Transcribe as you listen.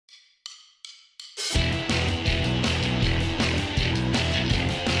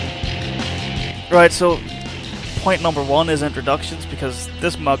Right, so point number one is introductions, because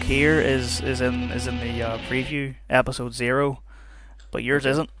this mug here is in the preview episode 0, but yours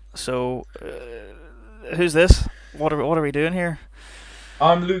Okay. isn't. So who's this? What are we doing here?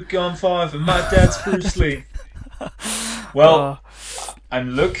 I'm Luke Gun 5 and my dad's Bruce Lee. Uh, Well,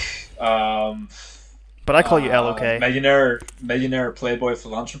 I'm Luke, um, but I call you LOK. millionaire playboy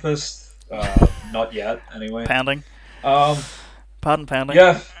philanthropist. Not yet, anyway. Pending. Um, Patent pending.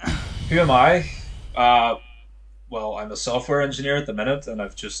 yeah, who am I? Uh, well, I'm a software engineer at the minute, and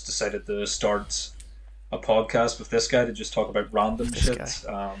I've just decided to start a podcast with this guy to just talk about random This guy. shit.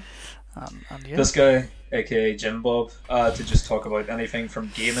 And yeah. This guy, aka Jim Bob, to just talk about anything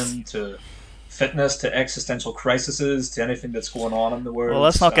from gaming to fitness to existential crises to anything that's going on in the world. Well,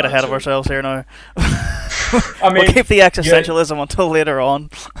 let's not get ahead of So, ourselves here now. I We'll mean, keep the you, existentialism until later on.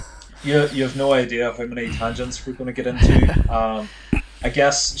 you have no idea how many tangents we're going to get into. I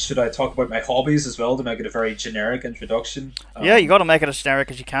guess, should I talk about my hobbies as well to make it a very generic introduction? Yeah, you got to make it as generic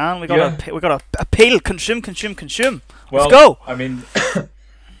as you can. Yeah, We got to appeal, consume, consume, consume. Let's well, go. I mean,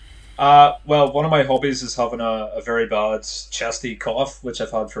 well, one of my hobbies is having a very bad chesty cough, which I've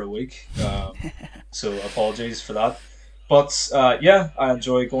had for a week. So apologies for that. But yeah, I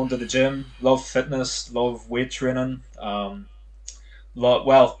enjoy going to the gym. Love fitness. Love weight training.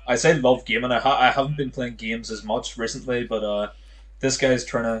 Well, I say love gaming. I haven't been playing games as much recently, but this guy's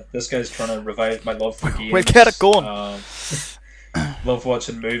trying to revive my love for We'll get it games. going. Love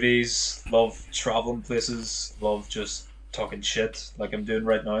watching movies. Love traveling places. Love just talking shit like I'm doing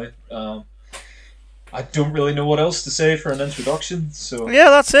right now. I don't really know what else to say for an introduction, so Yeah,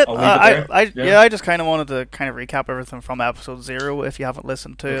 that's it. I'll leave it there. Yeah. I just kind of wanted to kind of recap everything from episode 0. If you haven't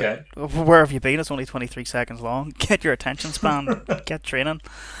listened to Okay. it, where have you been? It's only 23 seconds long. Get your attention span. Get training.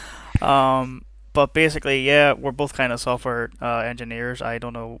 But basically, yeah, we're both kind of software engineers. I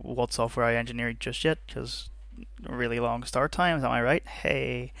don't know what software I engineered just yet, because really long start times. Am I right?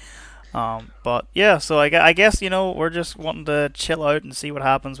 Hey. But yeah, so I guess we're just wanting to chill out and see what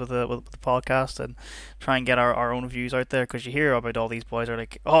happens with the podcast, and try and get our own views out there, because you hear about all these boys are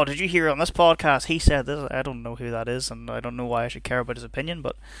like, oh, did you hear on this podcast he said this? I don't know who that is, and I don't know why I should care about his opinion,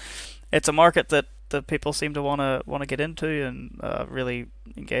 but it's a market that people seem to wanna get into and really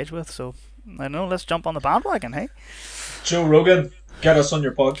engage with. So I don't know, let's jump on the bandwagon, hey? Joe Rogan, get us on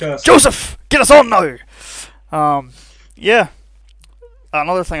your podcast. Joseph, get us on now. Yeah.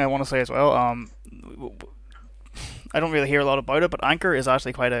 Another thing I want to say as well, I don't really hear a lot about it, but Anchor is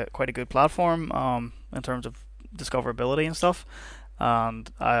actually quite a good platform in terms of discoverability and stuff. And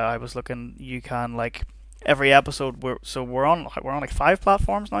I was looking, you can, like, every episode we're on like 5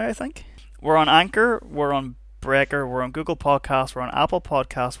 platforms now, I think. We're on Anchor, we're on Breaker, we're on Google Podcasts, we're on Apple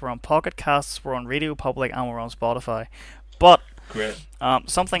Podcasts, we're on Pocket Casts, we're on Radio Public, and we're on Spotify. But Great.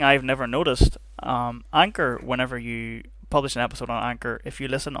 something I've never noticed, Anchor, whenever you publish an episode on Anchor, if you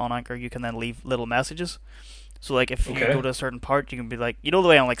listen on Anchor, you can then leave little messages. So, like, if you go Okay. to a certain part, you can be like, the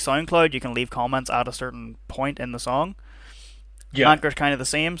way on, like, SoundCloud, you can leave comments at a certain point in the song. Yeah. Anchor's kind of the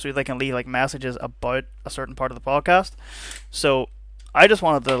same, so they can leave, like, messages about a certain part of the podcast. So I just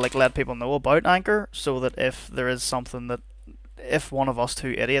wanted to, like, let people know about Anchor, so that if there is something that, if one of us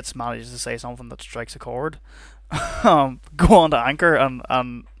two idiots manages to say something that strikes a chord, go on to Anchor and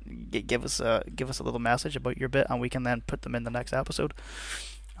give us a little message about your bit, and we can then put them in the next episode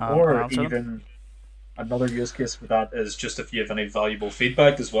and Or answer them. even another use case for that is just if you have any valuable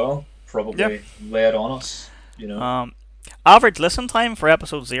feedback as well, Yeah. probably lay it on us. You know. Average listen time for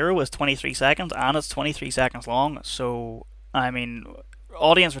episode 0 is 23 seconds, and it's 23 seconds long. So I mean,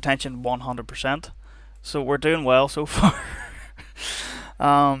 audience retention 100%. So we're doing well so far.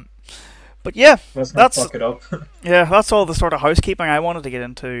 um, but yeah, Let's not that's fuck it up. that's all the sort of housekeeping I wanted to get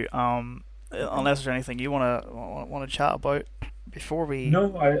into. Unless there's anything you wanna chat about before we No,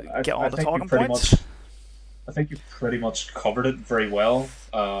 get I on the think you talking pretty points. much. I think you've pretty much covered it very well.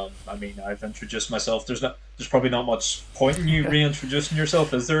 I mean, I've introduced myself. There's probably not much point in you reintroducing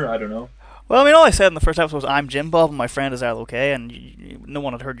yourself, is there? I don't know. Well, I mean, all I said in the first episode was I'm Jim Bob and my friend is LOK, and no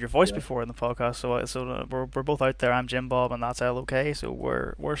one had heard your voice Yeah. before in the podcast, so we're both out there. I'm Jim Bob and that's LOK, so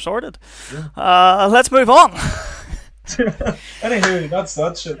we're sorted. Yeah. Let's move on. Anywho, that's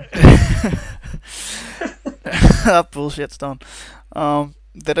that shit. That bullshit's done.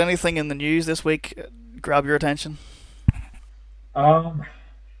 Did anything in the news this week grab your attention? Um,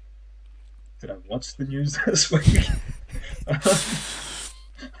 did I watch the news this week?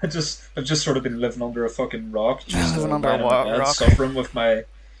 I've just sort of been living under a fucking rock, just Living under a lying on my bed, rock. suffering with my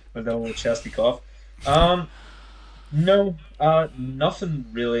little chesty cough. Um, no, nothing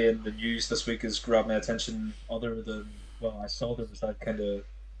really in the news this week has grabbed my attention other than, well, I saw there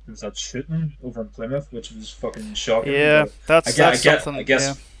was that shooting over in Plymouth, which was fucking shocking. Yeah, But that's I something. Yeah.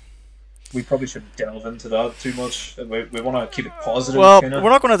 guess we probably shouldn't delve into that too much. We want to keep it positive, Well, kind we're of.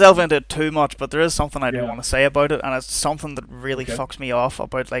 not going to delve into it too much, but there is something I do Yeah. want to say about it, and it's something that really Okay. fucks me off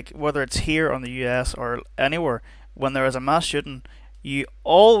about, like, whether it's here or in the US or anywhere. When there is a mass shooting, you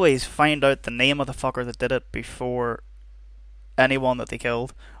always find out the name of the fucker that did it before anyone that they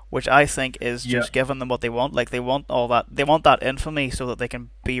killed, which I think is Yeah. just giving them what they want. Like, they want that infamy so that they can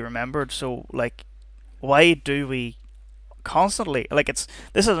be remembered. So, like, why do we constantly, like, it's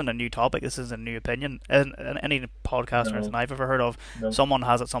this isn't a new topic, this is a new opinion, and any podcast or anything No. I've ever heard of, No. someone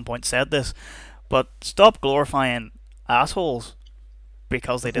has at some point said this, but stop glorifying assholes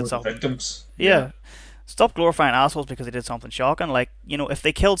because they did Before the something. victims. Yeah. Yeah, stop glorifying assholes because they did something shocking. Like, if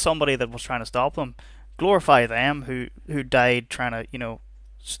they killed somebody that was trying to stop them, glorify them who died trying to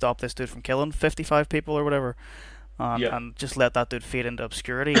stop this dude from killing 55 people or whatever, Yeah. and just let that dude fade into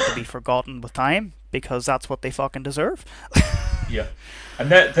obscurity to be forgotten with time, because that's what they fucking deserve. Yeah. And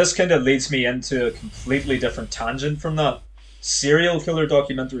that this kind of leads me into a completely different tangent from that. Serial killer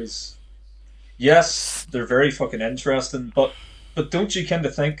documentaries. Yes, they're very fucking interesting, but don't you kind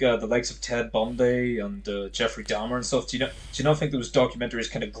of think the likes of Ted Bundy and Jeffrey Dahmer and stuff? Do you not think those documentaries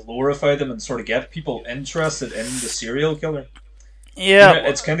kind of glorify them and sort of get people interested in the serial killer? Yeah,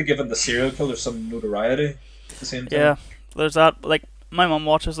 It's kind of given the serial killer some notoriety at the same time. yeah. There's that. Like, my mum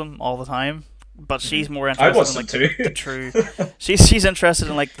watches them all the time, but she's more I interested watched in, them like, too. the true. She's interested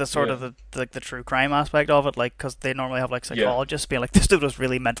in, like, the sort Yeah. of the true crime aspect of it, like, because they normally have, like, Yeah. psychologists being like, this dude was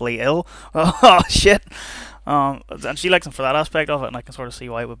really mentally ill. Oh shit. And she likes them for that aspect of it, and I can sort of see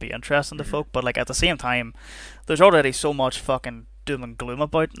why it would be interesting to Mhm. folk. But, like, at the same time, there's already so much fucking doom and gloom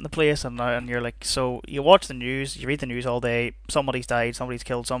about in the place, and you're like, so you watch the news, you read the news all day, somebody's died, somebody's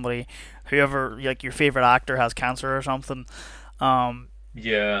killed somebody, whoever, like, your favorite actor has cancer or something. Um,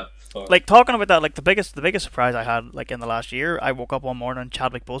 Yeah. Fuck. like, talking about that, like, the biggest surprise I had, like, in the last year, I woke up one morning and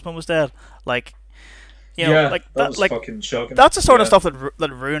Chadwick Boseman was dead. Like, Yeah, like that that, was like, fucking shocking. that's the sort of Yeah. stuff that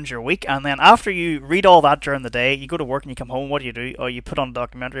ruins your week. And then after you read all that during the day, you go to work and you come home. What do you do? Oh, you put on a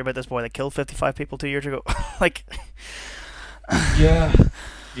documentary about this boy that killed 55 people 2 years ago. Like, Yeah,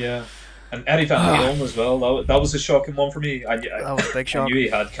 yeah. And Eddie Van Halen as well. That was a shocking one for me. that was a big I shock. knew he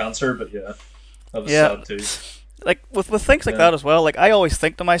had cancer, but yeah, that was Yeah. sad too. Like, with things like Yeah. that as well. Like, I always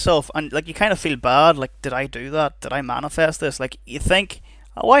think to myself, and, like, you kind of feel bad. Like, did I do that? Did I manifest this? Like, you think,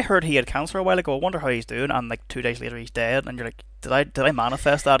 oh, I heard he had cancer a while ago. I wonder how he's doing. And, like, 2 days later he's dead. And you're like, did I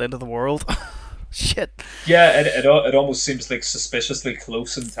manifest that into the world? Shit. Yeah, it almost seems like suspiciously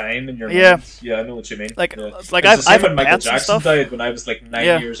close in time in your Yeah. mind. Yeah, I know what you mean. Like, Yeah. it's like It was the same I've when had Michael pets and Jackson stuff. died when I was like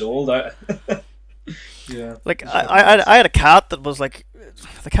 9 years old. Yeah. Like, I had a cat that was like,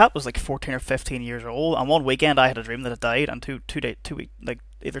 the cat was like 14 or 15 years old, and one weekend I had a dream that it died, and two week, like,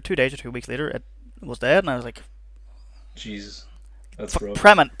 either 2 days or 2 weeks later it was dead, and I was like, Jesus, that's rough.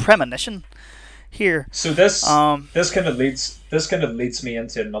 premonition here. So this Um, this kind of leads me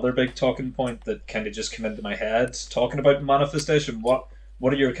into another big talking point that kind of just came into my head. Talking about manifestation, what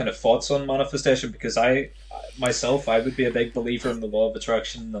are your kind of thoughts on manifestation? Because myself, I would be a big believer in the law of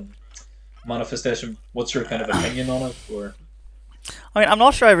attraction and manifestation. What's your kind of opinion on it? Or I mean, I'm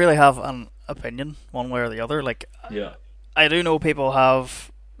not sure I really have an opinion one way or the other. Like, yeah, I do know people have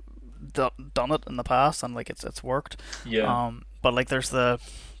done it in the past, and, like, it's worked. yeah. But, like, there's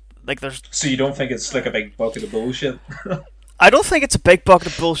So you don't think it's like a big bucket of bullshit? I don't think it's a big bucket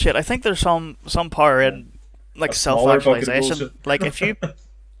of bullshit. I think there's some power in, like, A smaller bucket of self-actualization. bullshit. Like, if you,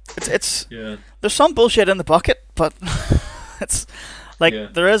 it's Yeah, there's some bullshit in the bucket, but it's like, Yeah.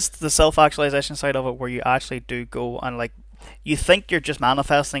 there is the self-actualization side of it where you actually do go and, like, you think you're just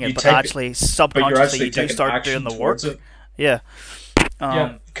manifesting it, You but take it- actually but subconsciously you're actually you do taking start action doing the work. towards it. Yeah.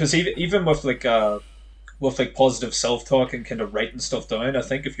 Yeah, because even with like positive self talk and kind of writing stuff down, I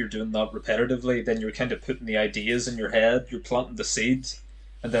think if you're doing that repetitively, then you're kind of putting the ideas in your head, you're planting the seeds,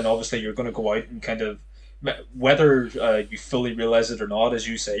 and then obviously you're going to go out and kind of whether you fully realize it or not, as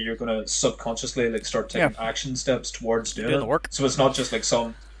you say, you're going to subconsciously like start taking action steps towards doing Doing it. the work. So it's not just like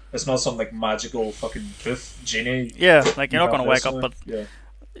it's not some like magical fucking poof genie. Yeah, like, you're not you going to have wake this up, now. but Yeah,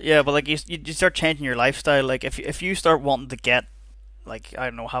 yeah, but, like, you start changing your lifestyle. Like, if you start wanting to get, like, I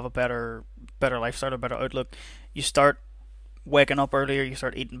don't know, have a better lifestyle, a better outlook, you start waking up earlier, you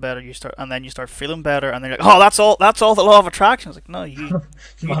start eating better, and then you start feeling better, and then you're like, oh, that's all the law of attraction. It's like, no, you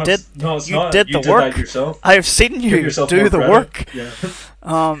No, did no, it's you not. did You the did work. that yourself. I've seen Give you yourself do more the credit. work. Yeah.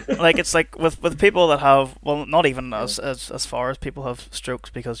 Like, it's like with people that have, well, not even as far as people have strokes,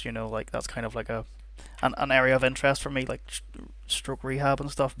 because, like, that's kind of like an area of interest for me, like stroke rehab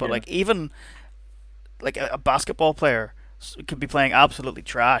and stuff. But Yeah. like, even like a basketball player, could be playing absolutely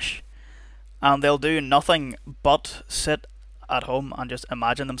trash, and they'll do nothing but sit at home and just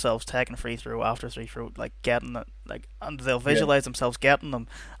imagine themselves taking free throw after free throw, like getting it, like, and they'll Yeah. visualize themselves getting them,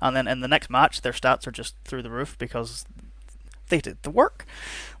 and then in the next match their stats are just through the roof because they did the work,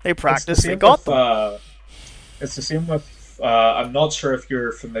 they It's the practiced, they same got with. them. It's the same with. I'm not sure if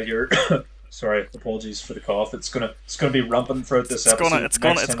you're familiar. Sorry, apologies for the cough. It's gonna be rampant throughout this It's gonna, episode. it's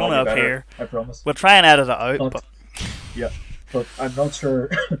gonna, Next it's time I'll gonna be better. appear. I promise. We'll try and edit it out, But but yeah, but I'm not sure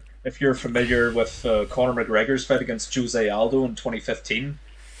if you're familiar with Conor McGregor's fight against Jose Aldo in 2015.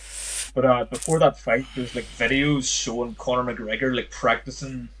 But before that fight, there's like videos showing Conor McGregor like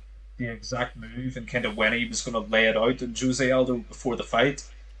practicing the exact move and kind of when he was going to lay it out on Jose Aldo before the fight.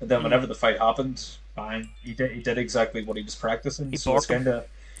 And then mm, whenever the fight happened, bang, he did exactly what he was practicing. he So it's borked them. kind of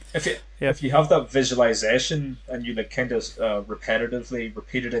if you Yeah, if you have that visualization and you like kind of repetitively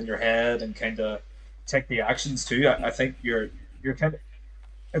repeat it in your head and kind of take the actions too, I think you're kind of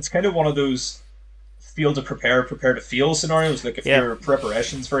it's kind of one of those feel to prepare, prepare to feel scenarios. Like if yeah, your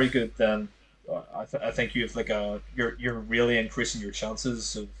preparation's very good, then I think you have like you're really increasing your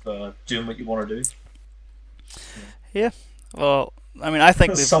chances of doing what you want to do. yeah. Well, I mean, I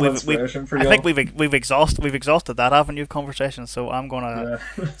think Some inspiration for y'all. we've exhausted that avenue of conversation. So Yeah,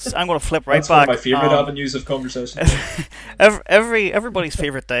 I'm gonna flip right that's one of my back. favorite avenues of conversation. Everybody's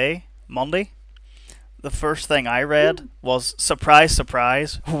favorite day, Monday. The first thing I read was surprise,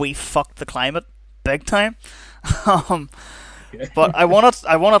 surprise. We fucked the climate big time. um, Yeah. but I want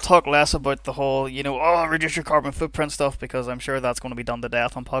to talk less about the whole, reduce your carbon footprint stuff, because I'm sure that's going to be done to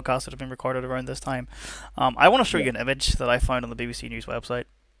death on podcasts that have been recorded around this time. I want to show Yeah. you an image that I found on the BBC News website.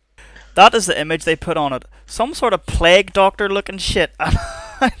 That is the image they put on it. Some sort of plague doctor looking shit. And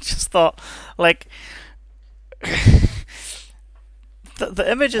I just thought, like,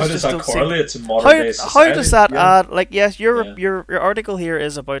 the images How does just that don't seem. correlate to modern How day how society? does that Yeah, add? Like, yes, yeah, your article here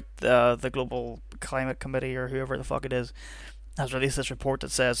is about the Global Climate Committee, or whoever the fuck it is, has released this report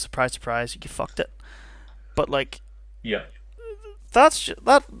that says, surprise, surprise, you fucked it. But like, yeah,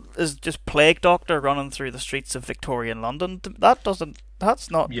 that is just plague doctor running through the streets of Victorian London. That's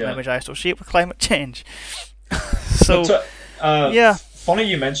not an yeah. image I associate with climate change. So But yeah, funny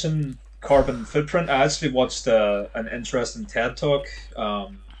you mentioned carbon footprint. I actually watched an interesting TED talk.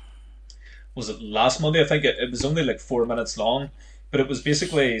 Was it last Monday? I think it was only like 4 minutes long, but it was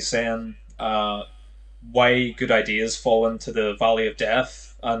basically saying why good ideas fall into the valley of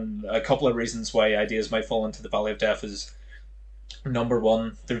death, and a couple of reasons why ideas might fall into the valley of death is number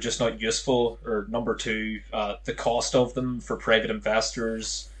one, they're just not useful, or number two, the cost of them for private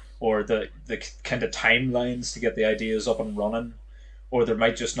investors, or the kind of timelines to get the ideas up and running, or there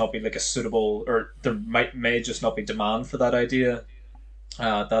might just not be like a suitable, or there may just not be demand for that idea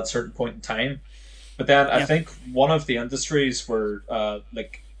at that certain point in time. But then I yeah, think one of the industries where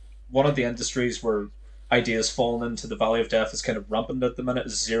ideas falling into the valley of death is kind of rampant at the minute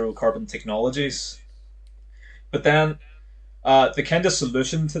is zero carbon technologies. But then the kind of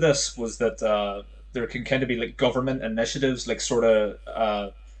solution to this was that there can kind of be like government initiatives, like sort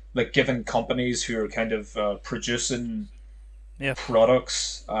of like giving companies who are kind of producing yeah,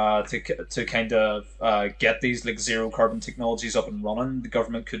 products to kind of get these like zero carbon technologies up and running. The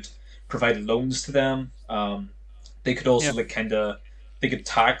government could provide loans to them. They could also yeah, like kind of they could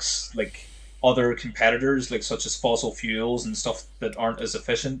tax like other competitors, like such as fossil fuels and stuff that aren't as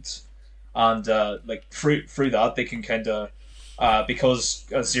efficient, and like through that they can kind of because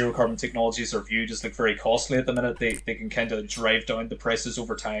zero carbon technologies are viewed as like very costly at the minute, they can kind of drive down the prices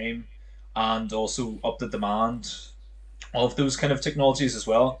over time and also up the demand of those kind of technologies as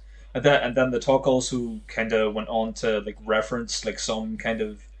well. And then the talk also kind of went on to like reference like some kind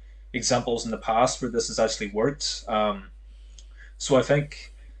of examples in the past where this has actually worked. So I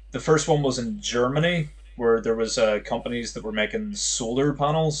think the first one was in Germany, where there was companies that were making solar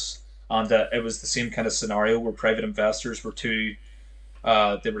panels, and it was the same kind of scenario where private investors were they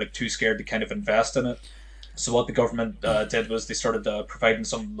were like too scared to kind of invest in it. So what the government did was they started providing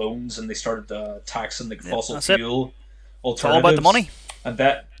some loans, and they started taxing like yeah. fossil That's it. fuel It's all about the alternatives, money. and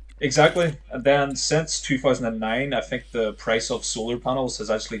that exactly. And then since 2009, I think the price of solar panels has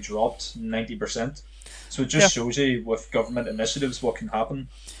actually dropped 90%. So it Yeah, just shows you with government initiatives what can happen.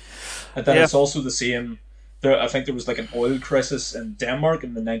 And then yeah, it's also the same. I think there was like an oil crisis in Denmark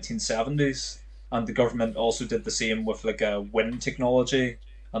in the 1970s, and the government also did the same with like wind technology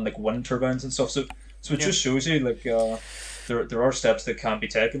and like wind turbines and stuff. So it yeah. just shows you like there are steps that can be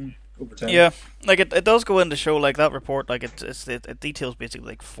taken over time. Yeah, like it does go in to show, like, that report, like it details basically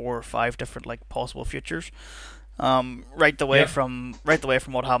like 4 or 5 different like possible futures. Right the way Yeah, from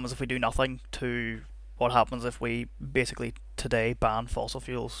what happens if we do nothing, to what happens if we basically today ban fossil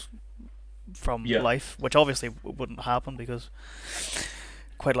fuels from Yeah. life, which obviously wouldn't happen because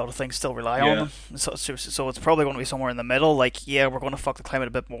quite a lot of things still rely on Yeah. them. So it's probably going to be somewhere in the middle. Like, yeah, we're going to fuck the climate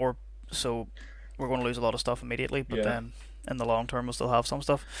a bit more, so we're going to lose a lot of stuff immediately, but Yeah. then in the long term we'll still have some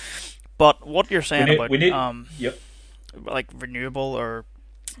stuff. But what you're We saying need. about We need. Yep. like renewable or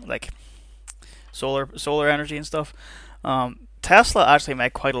like solar energy and stuff, Tesla actually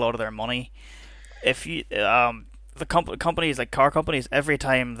make quite a lot of their money. If you the companies like car companies, every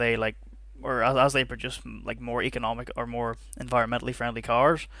time they like or as they produce like more economic or more environmentally friendly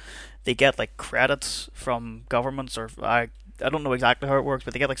cars, they get like credits from governments or I don't know exactly how it works,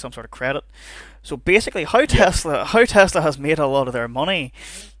 but they get like some sort of credit. So basically, how Tesla has made a lot of their money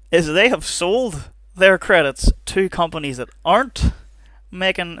is they have sold their credits to companies that aren't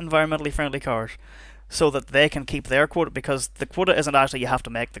making environmentally friendly cars, so that they can keep their quota, because the quota isn't actually you have to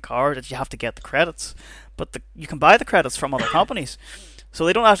make the car, it's you have to get the credits, but you can buy the credits from other companies. So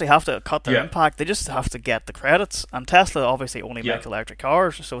they don't actually have to cut their Yeah. impact, they just have to get the credits. And Tesla obviously only Yeah. makes electric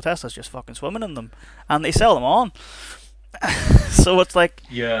cars, so Tesla's just fucking swimming in them. And they sell them on. So it's like,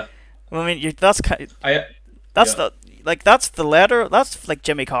 Yeah. I mean, that's I. that's Yeah. that's the letter, that's like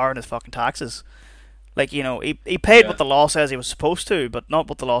Jimmy Carr and his fucking taxes. Like, you know, he paid Yeah. what the law says he was supposed to, but not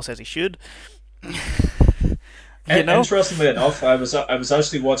what the law says he should. You know? Interestingly enough, I was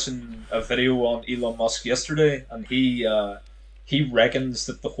actually watching a video on Elon Musk yesterday, and he reckons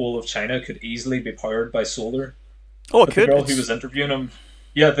that the whole of China could easily be powered by solar. Oh, it But the could. girl who was interviewing him,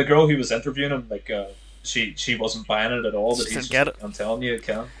 yeah, the girl who was interviewing him, like she wasn't buying it at all. But Just he's didn't get just, I'm telling you, it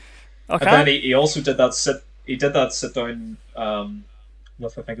can. Okay. And then he also did that sit down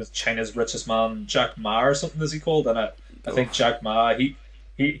with, I think it was China's richest man, Jack Ma or something as he called, and I think Jack Ma he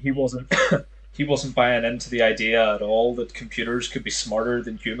wasn't he wasn't buying into the idea at all that computers could be smarter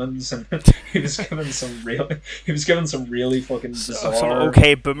than humans, and he was given some really fucking bizarre Some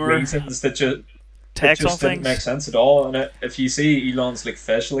okay boomer reasons that just text on just didn't things. make sense at all. And if you see Elon's like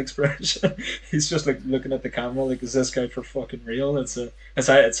facial expression, he's just like looking at the camera like, "Is this guy for fucking real?" It's a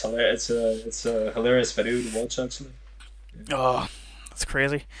hilarious video to watch actually. Oh, that's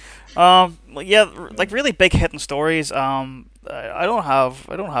crazy. Well, yeah, like really big hitting stories. I don't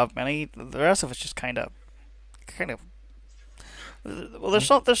have many. The rest of it's just kind of. Well, there's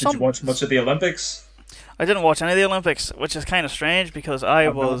Did you some. watch much of the Olympics? I didn't watch any of the Olympics, which is kind of strange because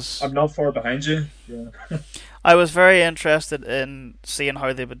I'm not far behind you. Yeah. I was very interested in seeing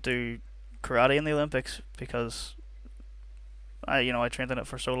how they would do karate in the Olympics because I trained in it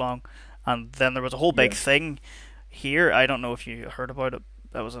for so long, and then there was a whole big Yeah. thing here. I don't know if you heard about it.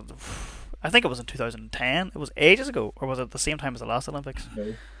 That was, I think it was in 2010. It was ages ago, or was it the same time as the last Olympics?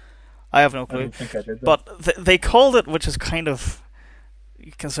 No, I have no I clue. don't think I did that. But they called it, which is kind of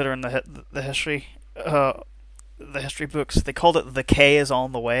considering the history, the history books. They called it "The K is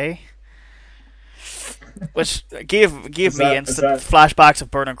on the way," which gave Is me that- instant is that- flashbacks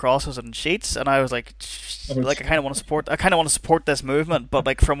of burning crosses and sheets, and I was like, Oh, like I kind of want to support this movement, but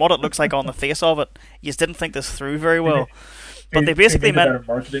like from what it looks like on the face of it, you just didn't think this through very well. But they basically made a meant,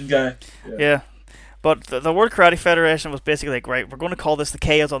 better marketing guy. yeah. But the World Karate Federation was basically like, right, we're going to call this "The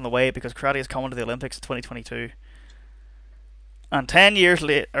K is on the way" because karate is coming to the Olympics in 2022. And 10 years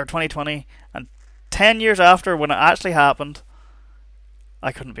late, or 2020, and 10 years after when it actually happened,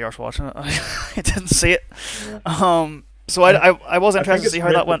 I couldn't be arsed watching it. I didn't see it. Yeah. So I was I interested think to it's see how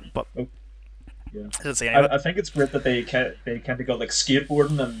great that went, but Oh, yeah. I didn't see any of it. I think it's great that they kind of got like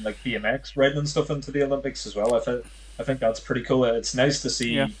skateboarding and like BMX riding and stuff into the Olympics as well. I think that's pretty cool. It's nice to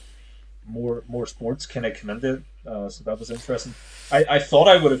see Yeah. more sports kind of come into it. So that was interesting. I thought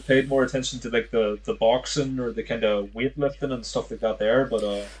I would have paid more attention to like the boxing or the kind of weightlifting and stuff like that there, but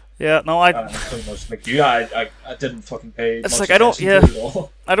Yeah, no, pretty much like you, I didn't fucking pay. It's much like, I don't- attention to it at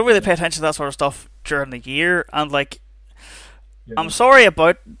all. I don't really pay attention to that sort of stuff during the year, and like, Yeah. I'm sorry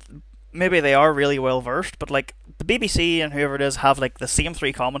about, maybe they are really well versed, but like the BBC and whoever it is have like the same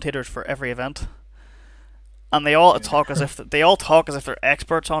three commentators for every event, and they all talk as if they're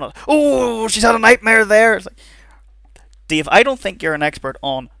experts on it. Oh, she's had a nightmare there. It's like, Dave, I don't think you're an expert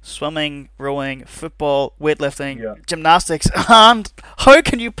on swimming, rowing, football, weightlifting, Yeah. gymnastics, and how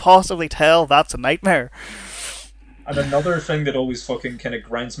can you possibly tell that's a nightmare? And another thing that always fucking kind of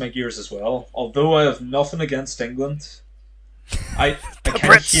grinds my gears as well, although I have nothing against England, I kind of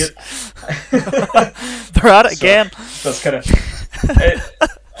Brits. hate. They're at it So, again. That's kind of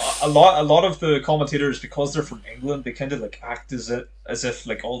a lot of the commentators, because they're from England, they kind of like act as if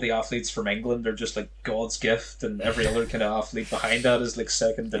like all the athletes from England are just like God's gift, and every other kind of athlete behind that is like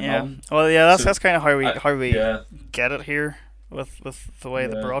second to Yeah. none. Well, yeah, So, that's kind of how we Yeah, get it here. with the way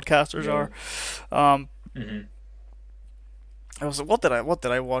the Yeah. broadcasters Yeah. are. Hmm. I was what did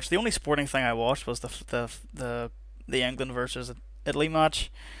I watch? The only sporting thing I watched was the England versus Italy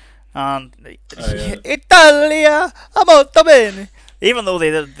match, and Oh yeah. Italia, molto bene. Even though they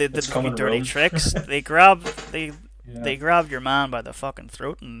did It's a few coming dirty Rome. tricks, they Yeah. they grabbed your man by the fucking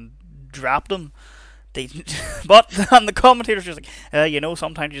throat and dropped him. They, but and the commentators just like,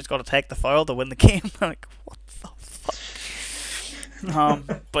 sometimes you just got to take the foul to win the game. I'm like, what the fuck?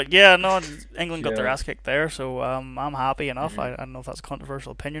 But yeah, no, England got their Yeah. ass kicked there, so I'm happy enough. Hmm. I don't know if that's a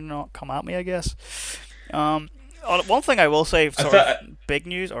controversial opinion or not. Come at me, I guess. One thing I will say, I sort thought. of big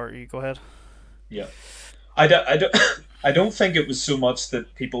news, or you go ahead. Yeah. I don't. I don't think it was so much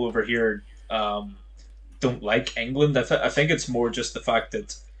that people over here don't like England. I think it's more just the fact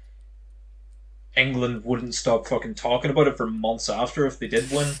that England wouldn't stop fucking talking about it for months after if they did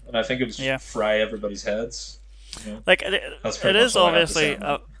win, and I think it was Yeah. just fry everybody's heads. Like That's it pretty much is all I have to say obviously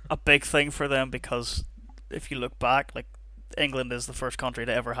on that. a big thing for them because if you look back, like England is the first country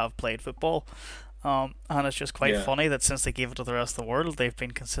to ever have played football. And it's just quite Yeah. funny that since they gave it to the rest of the world, they've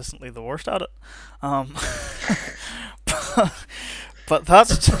been consistently the worst at it. Um, but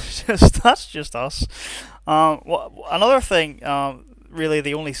that's just us. Another thing, really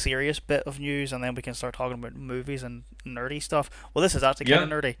the only serious bit of news, and then we can start talking about movies and nerdy stuff. Well, this is actually Yeah.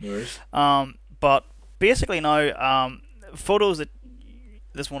 kind of nerdy. No worries. But basically now, photos that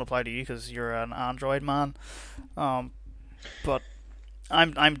this won't apply to you because you're an Android man. But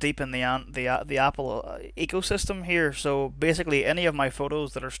I'm deep in the Apple ecosystem here. So basically, any of my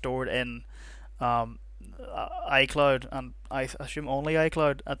photos that are stored in iCloud, and I assume only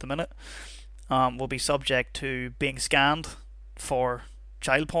iCloud at the minute, will be subject to being scanned for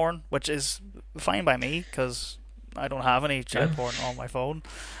child porn, which is fine by me because I don't have any child Yeah. porn on my phone.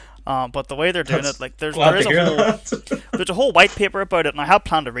 But the way they're doing That's it, like there Glad is to a hear whole that. there's a whole white paper about it, and I had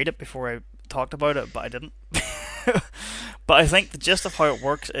planned to read it before I talked about it, but I didn't. But I think the gist of how it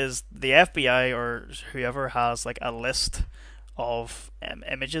works is the FBI or whoever has like a list of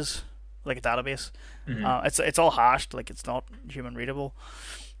images, like a database. Mhm. It's all hashed, like it's not human readable.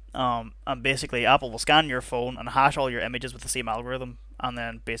 And basically, Apple will scan your phone and hash all your images with the same algorithm, and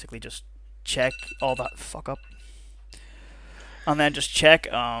then basically just check all that fuck up, and then just check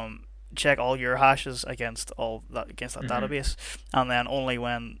all your hashes against that Mhm. database, and then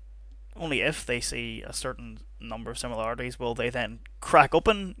only if they see a certain number of similarities will they then crack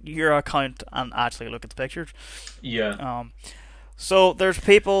open your account and actually look at the pictures. Yeah. So there's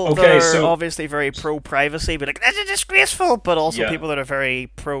people Okay, that are so- obviously very pro privacy, but like that's disgraceful. But also Yeah. people that are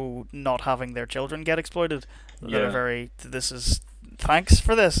very pro not having their children get exploited. That are Yeah. very this is thanks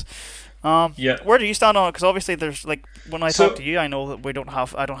for this. Yeah. Where do you stand on it? Because obviously there's like when I So- talk to you, I know that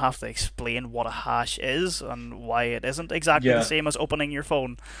I don't have to explain what a hash is and why it isn't exactly Yeah. the same as opening your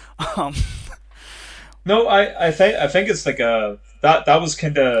phone. Um, No, I think it's like that was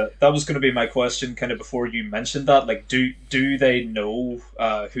going to be my question kind of before you mentioned that, like do they know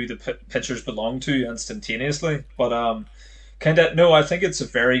who the pictures belong to instantaneously, but kind of no, I think it's a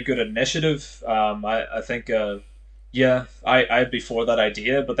very good initiative. I think yeah, I'd be for that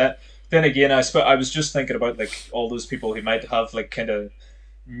idea, but then again, I was just thinking about like all those people who might have like kind of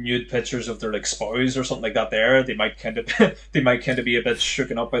nude pictures of their like spouse or something like that there. They might kind of be a bit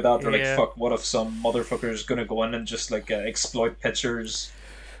shooken up by that. They're Yeah. like, fuck, what if some motherfucker is gonna go in and just like exploit pictures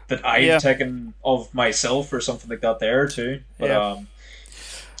that I've Yeah. taken of myself or something like that there too. But Yeah.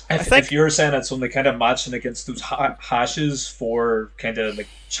 if you're saying it's only kind of matching against those hashes for kind of like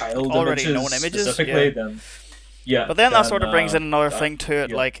child Already images, known images, specifically, yeah. then yeah. But then that sort of brings in another that- thing to it,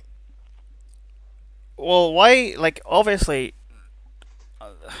 yeah. like, well, why? Like, obviously,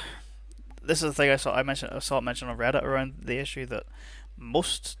 this is the thing I saw it mentioned on Reddit around the issue that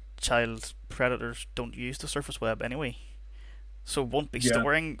most child predators don't use the surface web anyway, so won't be Yeah.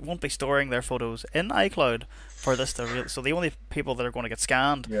 storing their photos in iCloud for this to real. So the only people that are going to get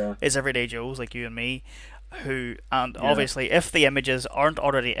scanned Yeah. is everyday Joes like you and me, and Yeah. obviously if the images aren't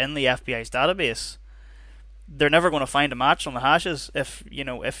already in the FBI's database, they're never going to find a match on the hashes. If you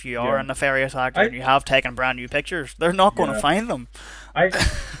are Yeah. a nefarious actor I- and you have taken brand new pictures, they're not going to Yeah. find them.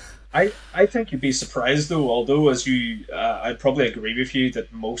 I think you'd be surprised though. Although, as you, I'd probably agree with you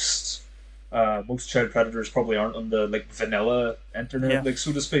that most child predators probably aren't on the like vanilla internet, Yeah. like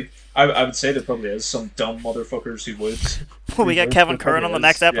so to speak. I would say there probably is some dumb motherfuckers who would. We get Kevin Curran on the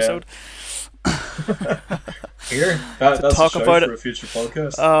next episode. Here, that's talk a shout about for it. a future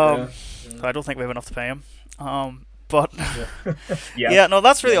podcast. Um, Yeah. I don't think we have enough to pay him. But Yeah. yeah, no,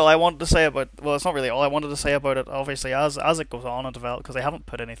 that's really Yeah. all I wanted to say about. Well, it's not really all I wanted to say about it. Obviously, as it goes on and develop, because I haven't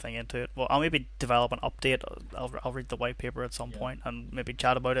put anything into it. Well, I'll maybe develop an update. I'll read the white paper at some Yeah. point and maybe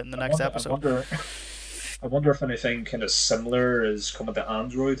chat about it in the I next wonder. I episode. wonder. I wonder if anything kind of similar is coming to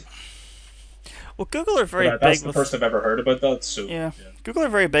Android. Well, Google are But very that's big the with. first I've ever heard about that. So Yeah, yeah. Google are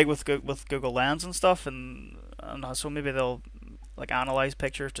very big with with Google Lens and stuff, and so maybe they'll like analyze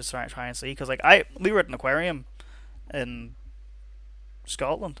pictures to try and see. Because like we were at an aquarium in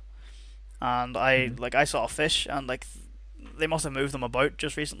Scotland, and Mhm. I saw a fish, and like they must have moved them about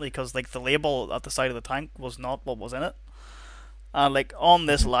just recently because like the label at the side of the tank was not what was in it. And like on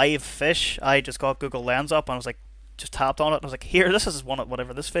this Mhm. live fish, I just got Google Lens up and I was like, just tapped on it and I was like, here, this is one of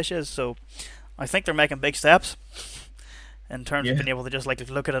whatever this fish is. So I think they're making big steps in terms of Yeah. being able to just like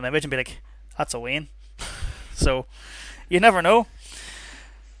look at an image and be like, that's a Wayne. So you never know.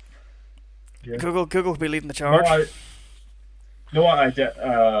 Yeah. Google could be leading the No, charge. I no, I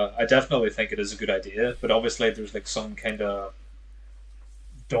definitely think it is a good idea, but obviously there's like some kind of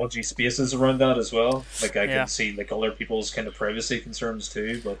dodgy spaces around that as well. Like I Yeah. can see like other people's kind of privacy concerns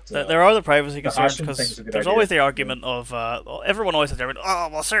too, but There are the privacy the concerns hashing thing's because a good there's idea. always the Yeah. argument of well, everyone always has the argument. Oh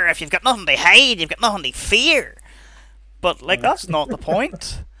well, sir, if you've got nothing to hide, you've got nothing to fear. But like Uh, that's not the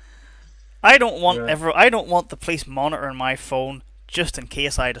point. yeah. I don't want the police monitoring my phone just in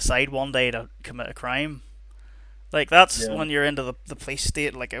case I decide one day to commit a crime. Like that's Yeah. when you're into the police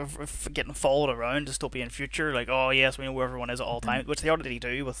state, like if getting followed around dystopian future. Like oh yes, we know where everyone is at all Mhm. times, which they already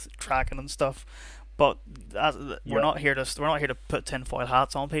do with tracking and stuff. But Yeah. we're not here to put tinfoil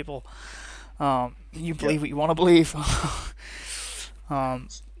hats on people. You Yeah. believe what you want to believe. um,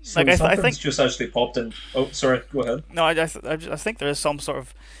 like So I something's think just actually popped in. Oh, sorry. Go ahead. no, I think there is some sort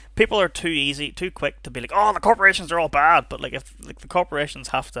of people are too quick to be like, oh, the corporations are all bad. But like if like the corporations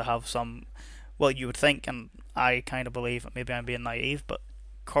have to have some, well, you would think, and I kind of believe, maybe I'm being naive, but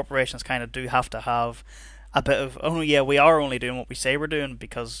corporations kind of do have to have a bit of, oh yeah, we are only doing what we say we're doing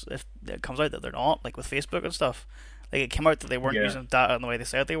because if it comes out that they're not, like with Facebook and stuff. Like it came out that they weren't Yeah. using data in the way they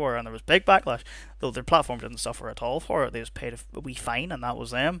said they were, and there was big backlash. Though their platform didn't suffer at all for it, they just paid a wee fine, and that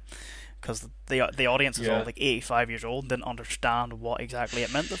was them. Because the audience is all Yeah. like 85 years old, and didn't understand what exactly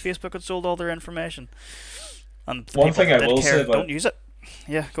it meant that Facebook had sold all their information, and the One people thing that I did will say care don't about use it.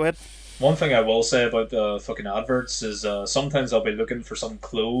 Yeah, go ahead. One thing I will say about the fucking adverts is sometimes I'll be looking for some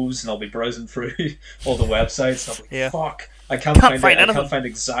clothes and I'll be browsing through all the websites and I'm like, Yeah, fuck, I can't can't find it. find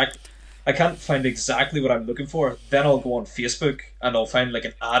anything. I can't find exactly what I'm looking for. Then I'll go on Facebook and I'll find like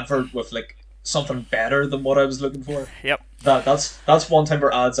an advert with like something better than what I was looking for. Yep. That's one time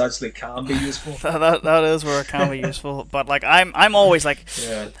where ads actually can be useful. That is where it can be useful, but like I'm always like,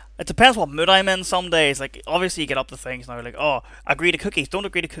 Yeah. it depends what mood I'm in. Some days, like obviously you get up to things now, like oh, agree to cookies, don't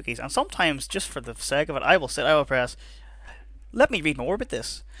agree to cookies, and sometimes just for the sake of it, I will press, let me read more about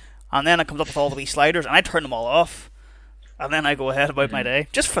this, and then it comes up with all the wee sliders, and I turn them all off, and then I go ahead about my Mhm. day,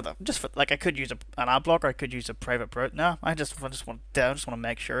 just for like I could use an ad blocker, I could use a private browser. No, I just want to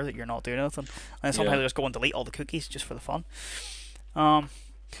make sure that you're not doing anything, and then sometimes Yeah. I just go and delete all the cookies just for the fun. Um,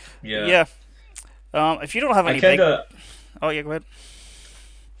 Yeah. yeah. If you don't have I any kind big, of. oh yeah, go ahead.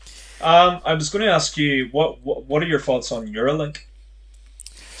 I was going to ask you what are your thoughts on Neuralink?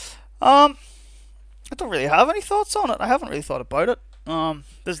 Um, I don't really have any thoughts on it. I haven't really thought about it.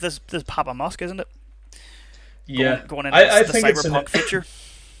 There's Papa Musk, isn't it? Yeah, Going into I the think it's an cyberpunk future.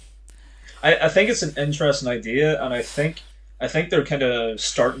 I think it's an interesting idea, and I think their kind of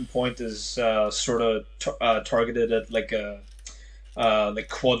starting point is sort of targeted at like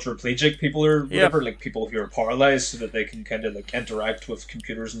quadriplegic people or Yeah, whatever, like people who are paralyzed, so that they can kind of like interact with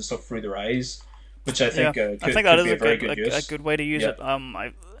computers and stuff through their eyes, which I yeah. think I think that could is be a very good a use. good way to use Yeah, it.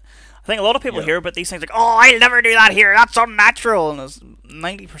 I think a lot of people yeah. hear about these things like, "Oh, I'll never do that here. That's unnatural." And there's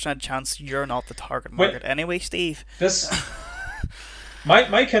 90% chance you're not the target Wait, market anyway, Steve. this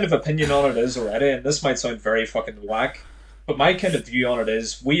my kind of opinion on it is already, and this might sound very fucking whack, but my kind of view on it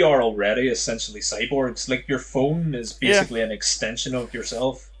is we are already essentially cyborgs. Like your phone is Yeah, basically an extension of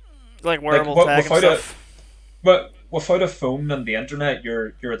yourself. like Like wearable tag and without a stuff. but without a phone and the internet,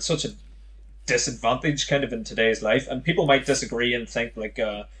 you're at such a disadvantage kind of in today's life, and people might disagree and think like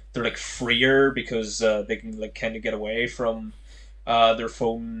they're like freer because they can like kind of get away from their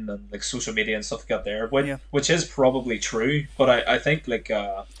phone and like social media and stuff like that there, Yeah, which is probably true. But I think like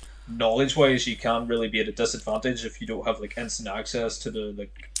knowledge wise, you can really be at a disadvantage if you don't have like instant access to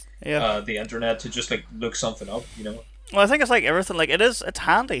yeah. the internet to just like look something up. You know? Well, I think it's like everything. Like it's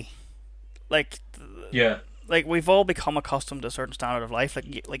handy. Like Yeah. we've all become accustomed to a certain standard of life.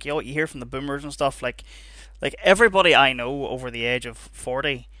 You hear from the boomers and stuff. Like everybody I know over the age of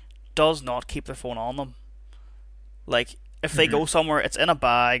 40 does not keep their phone on them. Like if they Hmm. go somewhere, it's in a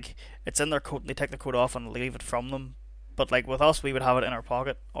bag, it's in their coat, and they take the coat off and leave it from them. But like with us, we would have it in our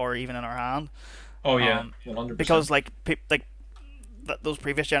pocket or even in our hand. Oh yeah, Um, 100%. because like those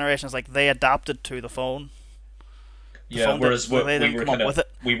previous generations, like they adapted to the phone. The Yeah. phone did Whereas they we didn't were come kind up of with it.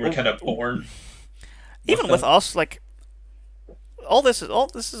 we were Well, kind of born with even with that. us, like all this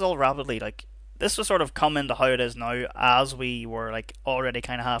is all rapidly like this was sort of come into how it is now as we were like already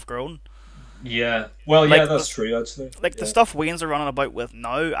kind of half grown. Yeah. Well, yeah, Like that's true actually. the Yeah. stuff Wayne's are running about with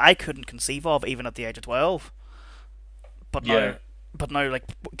now, I couldn't conceive of even at the age of 12. But now, Yeah. like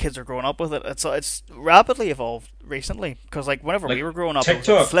kids are growing up with it. It's rapidly evolved recently because like whenever we Like were growing up, it was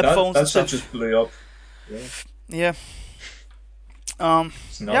like TikTok, flip that phones and that shit stuff. just blew up. Yeah. Yeah. Um.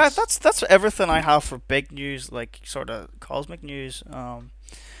 It's Yeah. nuts. That's everything I have for big news, like sort of cosmic news.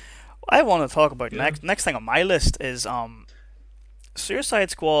 I want to talk about Yeah. next thing on my list is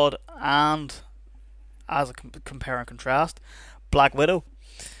Suicide Squad and as a compare and contrast, Black Widow.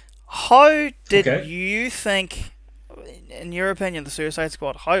 How did Okay. you think, in your opinion, the Suicide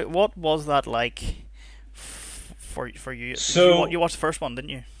Squad? What was that like for you? Did So you watched the first one, didn't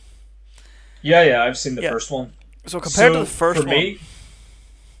you? yeah, yeah, I've seen the Yeah. first one. So compared to the So for first one, me,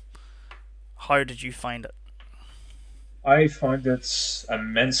 how did you find it? I found it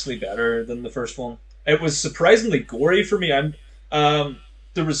immensely better than the first one. It was surprisingly gory for me.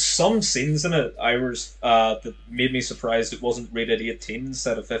 There was some scenes in it that made me surprised it wasn't rated 18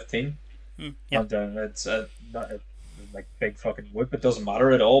 instead of 15. Yeah, And it's not like big fucking whoop. It doesn't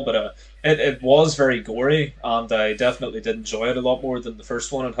matter at all. But it was very gory, and I definitely did enjoy it a lot more than the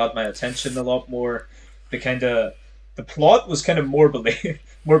first one. It had my attention a lot more. The kind of the plot was kind of more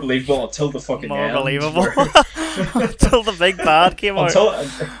believable until the fucking more end, believable where until the big bad came out. until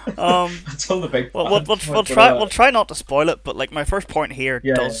Um, until the big well, bad. we'll try not to spoil it, but like my first point here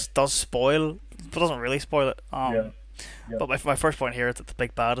Yeah, yeah, does spoil, but doesn't really spoil it. yeah, yeah. But my first point here is that the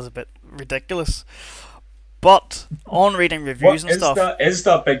big bad is a bit ridiculous. But on reading reviews What and stuff, is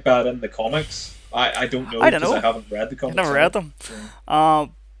that big bad in the comics? I don't know I don't because I know. haven't read the I've comics never on read it. them. So,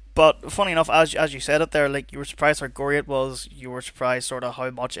 But funny enough, as you said it there, like you were surprised how gory it was. You were surprised sort of how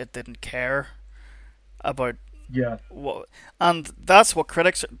much it didn't care about yeah, what, and that's what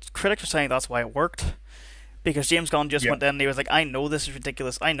critics are saying. That's why it worked because James Gunn just yeah. went in and he was like, I know this is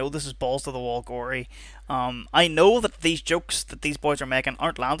ridiculous. I know this is balls to the wall gory. I know that these jokes that these boys are making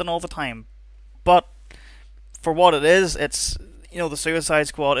aren't landing all the time, but for what it is, it's the Suicide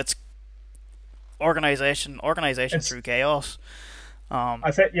Squad. It's organization It's through chaos. Um,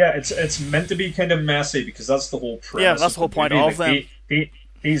 I think yeah, it's meant to be kind of messy because that's the whole yeah, premise that's of the the whole point movie. of Like them.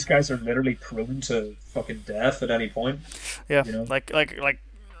 these guys are literally prone to fucking death at any point. Yeah, You know? like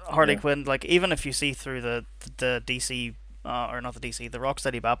Harley Yeah, Quinn. Like even if you see through the DC or not the DC, the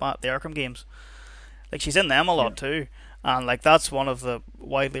Rocksteady Batman, the Arkham games, like she's in them a yeah, lot too, and like that's one of the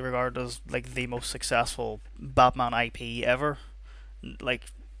widely regarded as like the most successful Batman IP ever. Like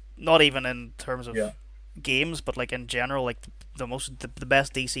not even in terms yeah, of games, but like in general, like the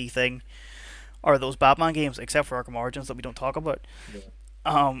best DC thing are those Batman games, except for Arkham Origins that we don't talk about. yeah.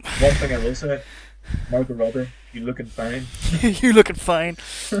 Um, One thing I will say, Margot Robbie, you looking fine. you looking fine.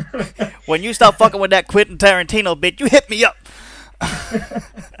 When you stop fucking with that Quentin Tarantino bit, you hit me up.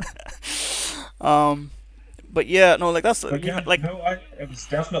 Um, but yeah, no, like that's But yeah, like no, it was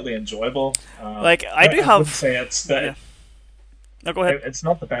definitely enjoyable. I do I wouldn't have say it's the yeah. No, go ahead. it's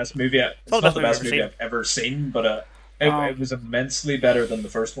not the best movie. It's not It's the not best the movie I've best ever movie seen. I've ever seen, but it Um, was immensely better than the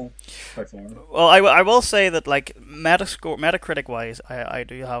first one by far. well, I will say that like Metacritic wise, I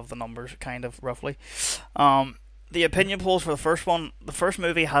do have the numbers kind of roughly. The opinion polls for the first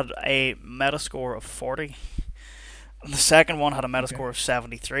movie had a Metascore of 40. The second one had a Okay, Metascore of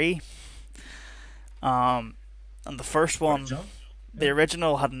 73. Um, and the first quite a one, jump. the Yeah,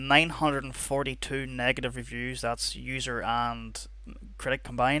 original, had 942 negative reviews. That's user and critic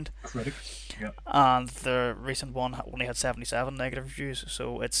combined. critic. Yeah. And the recent one only had 77 negative reviews.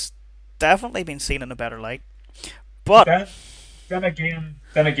 So it's definitely been seen in a better light. But But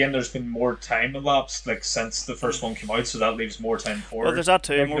then again, there's been more time elapsed like since the first one came out, so that leaves more time well, for there's that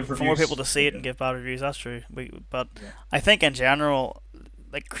too. negative For more people reviews. to see it and Yeah, give bad reviews. That's true. But yeah, I think in general,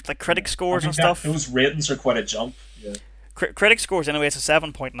 like critic yeah. I scores and mean that stuff. those ratings are quite a jump. Yeah, Critic scores anyway. It's a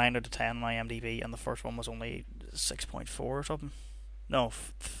 7.9 out of 10 on IMDb, and the first one was only 6.4 or something. No,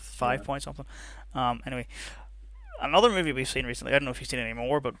 5 yeah. point something. Anyway, another movie we've seen recently. I don't know if you've seen it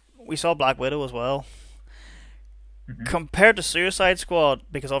anymore, but we saw Black Widow as well. Hmm. Compared to Suicide Squad,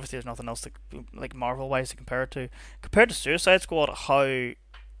 because obviously there's nothing else to like Marvel wise to compare it to. Compared to Suicide Squad, how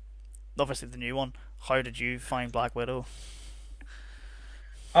obviously the new one. How did you find Black Widow?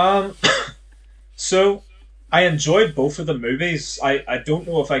 Um. So I enjoyed both of the movies. I don't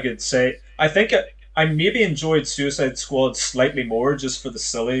know if I could say. I maybe enjoyed Suicide Squad slightly more just for the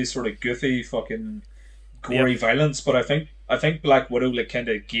silly, sort of goofy, fucking Yep. gory violence. But I think Black Widow like kind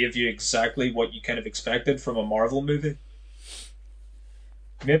of gave you exactly what you kind of expected from a Marvel movie.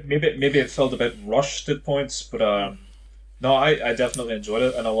 Maybe it felt a bit rushed at points, but no, I definitely enjoyed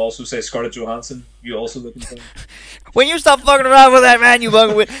it, and I'll also say Scarlett Johansson. You also looking for? When you stop fucking around with that, man, you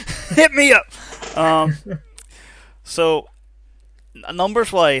fucking hit me up. Um, so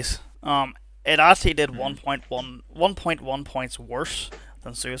numbers wise, it actually did 1.1 points worse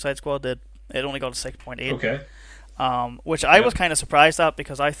than Suicide Squad did. It only got a 6.8. Okay. Which I was Yep. kind of surprised at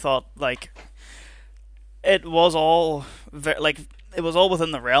because I thought like it was all like it was all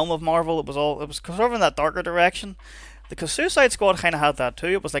within the realm of Marvel. It was sort of in that darker direction. Because Suicide Squad kind of had that too.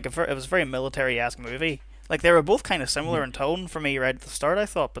 It was like it was a very military-esque movie. Like they were both kind of similar in tone for me right at the start, I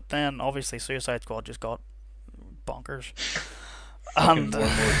thought. But then obviously Suicide Squad just got bonkers. Fucking And more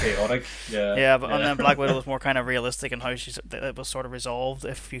and more chaotic. Yeah. yeah, but and Yeah. then Black Widow was more kind of realistic in how it was sort of resolved,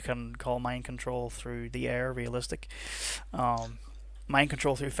 if you can call mind control through the air realistic. Um, Mind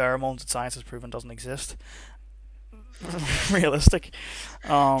control through pheromones that science has proven doesn't exist. Realistic.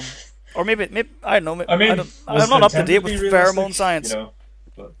 Um, or maybe I don't know. I mean, I'm was it not up to intended date to with be pheromone realistic? You science. know,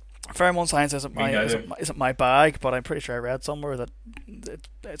 but Pheromone science isn't me neither. isn't my bag, but I'm pretty sure I read somewhere that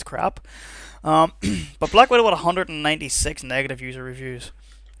it's crap. Um, but Black Widow had 196 negative user reviews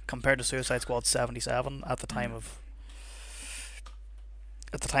compared to Suicide Squad 77 at the time of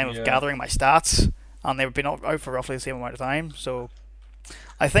Yeah. gathering my stats, and they've been out for roughly the same amount of time. So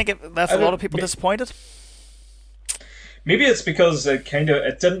I think it left I a lot don't, of people disappointed. maybe it's because it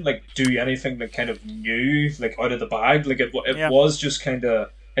didn't like do anything that kind of new like out of the bag. Like it Yeah, was just kind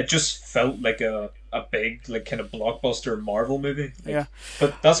of it just felt like a big like kind of blockbuster Marvel movie. yeah. Like,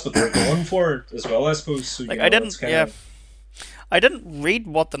 but that's what they're going for as well, I suppose. So Like it's kind of I didn't read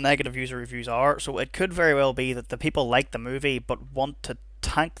what the negative user reviews are, so it could very well be that the people like the movie but want to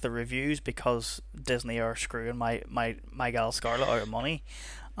tank the reviews because Disney are screwing my gal Scarlett out of money.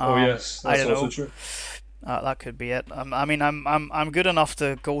 oh yes, I that's don't also know. true. That could be it. I mean, I'm good enough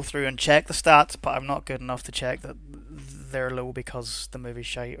to go through and check the stats, but I'm not good enough to check that they're low because the movie's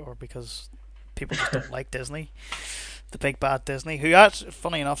shite or because people just don't like Disney, the big bad Disney. Who, actually,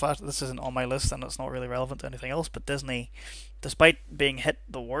 funny enough, this isn't on my list and it's not really relevant to anything else. But Disney, despite being hit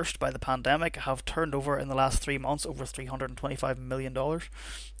the worst by the pandemic, have turned over in the last 3 months over $325 million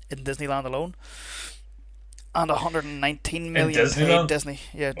in Disneyland alone, and 119 In million paid Disneyland, Disney,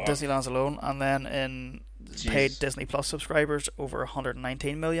 yeah, wow, Disneyland's alone, and then in paid jeez, Disney Plus subscribers over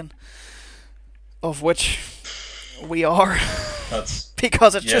 119 million, of which we are that's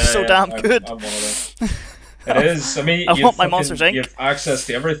because it's just yeah, so yeah. damn good. I'm one of them. It is. I mean, I want my Monsters you Inc. have access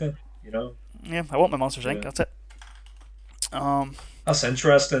to everything. You know. Yeah, I want my Monsters Inc. Yeah. That's it. Um, That's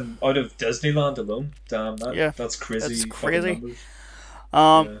interesting. Out of Disneyland alone, damn yeah, that's it's crazy fucking crazy. numbers.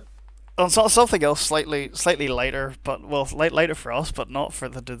 Um, Yeah. and something else slightly lighter, but well, lighter for us, but not for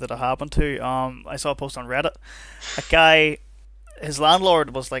the dude that it happened to. I saw a post on Reddit. A guy, his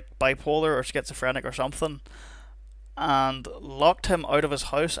landlord was like bipolar or schizophrenic or something, and locked him out of his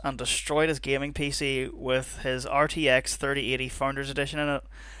house and destroyed his gaming PC with his RTX 3080 Founders Edition in it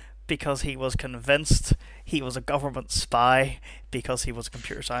because he was convinced he was a government spy because he was a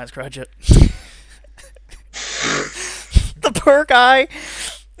computer science graduate. The poor guy.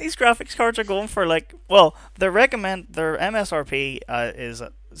 These graphics cards are going for like, well, their MSRP is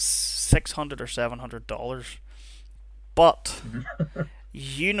at $600 or $700, but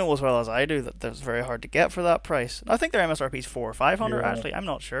you know as well as I do that that's very hard to get for that price. I think their MSRP is 400 or 500 Yeah. actually. I'm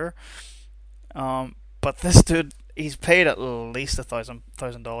not sure. But this dude, he's paid at least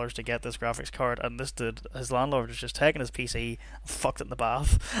 $1,000 to get this graphics card, and this dude, his landlord, has just taken his PC and fucked it in the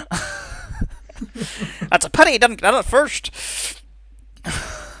bath. That's a pity he didn't get it first.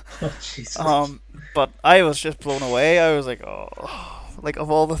 Oh, Jesus. But I was just blown away. I was like, oh, like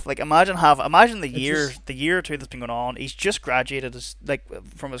of all the like, imagine It just the year or two that's been going on. He's just graduated as like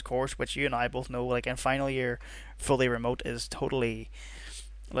from his course, which you and I both know. Like in final year, fully remote is totally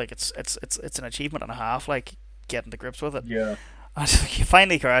like it's an achievement and a half. Like getting to grips with it. yeah. And you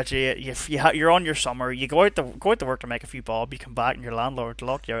finally graduate. You're on your summer. You go out to work to make a few bob. You come back and your landlord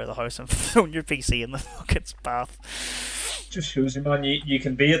locked you out of the house and thrown your PC in the fucking bath. Just shows you, man. You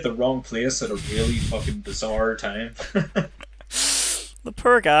can be at the wrong place at a really fucking bizarre time. The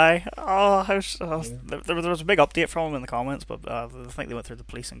poor guy. Oh, Yeah. there was a big update from him in the comments, but I think they went through the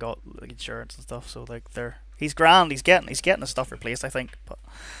police and got like insurance and stuff. So like, he's grand. He's getting his stuff replaced, I think. But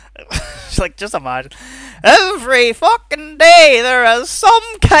it's like, just imagine, every fucking day there is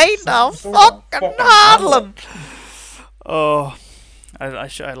some kind Some of sort of fucking fucking handling. handling. Oh, I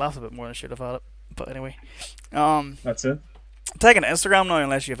laughed a bit more than I should have at it. But anyway, um, That's it. taking to Instagram now,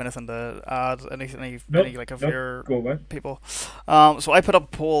 unless you have anything to add, Nope. any like of Nope. your Go away. people. So I put up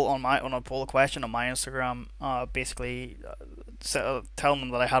a poll on a poll question on my Instagram, basically telling them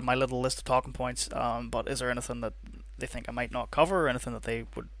that I had my little list of talking points. But is there anything that they think I might not cover, or anything that they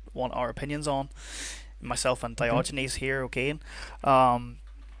would want our opinions on? Myself and Okay. Diogenes here, okay. Um,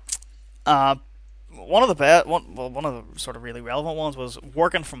 uh, one of the sort of really relevant ones was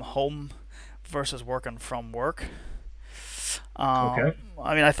working from home versus working from work. Okay.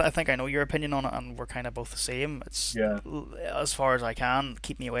 I mean, I think I know your opinion on it, and we're kind of both the same. It's Yeah. as far as I can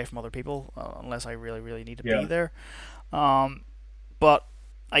keep me away from other people, unless I really, really need to be Yeah. there. Um, but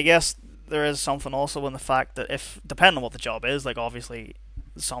I guess there is something also in the fact that, if depending on what the job is, like obviously,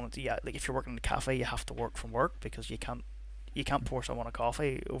 like if you're working in a cafe, you have to work from work, because you can't pour someone a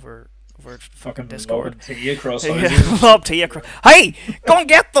coffee over fucking Fucking Discord. lobbing tea across Yeah, houses. lob tea across. Hey, go and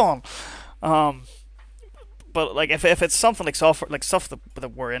get them. Um, but like if it's something like software, like stuff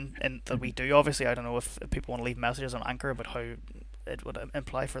that we're in that we do, obviously I don't know if people want to leave messages on Anchor about how it would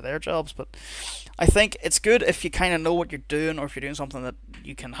imply for their jobs, but I think it's good if you kind of know what you're doing, or if you're doing something that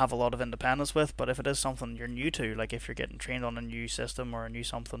you can have a lot of independence with. But if it is something you're new to, like if you're getting trained on a new system or a new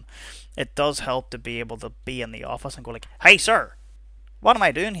something, it does help to be able to be in the office and go like, "Hey, sir, what am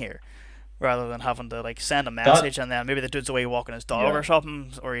I doing here?" Rather than having to like send a That message, and then maybe the dude's away walking his dog yeah. or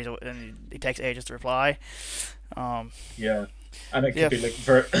something, or and he takes ages to reply. Um, Yeah, and it could yeah, be like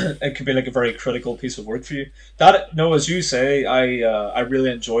very, it could be like a very critical piece of work for you. That no, as you say, I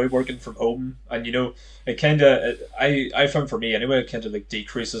really enjoy working from home, and it kind of I found for me anyway, it kind of like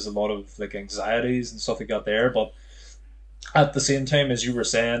decreases a lot of like anxieties and stuff like that there. But at the same time, as you were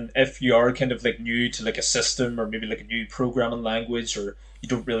saying, if you are kind of like new to like a system, or maybe like a new programming language, or you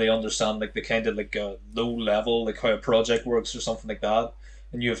don't really understand like the kind of like low level, like how a project works or something like that,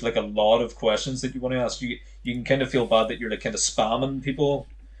 and you have like a lot of questions that you want to ask, you can kind of feel bad that you're like kind of spamming people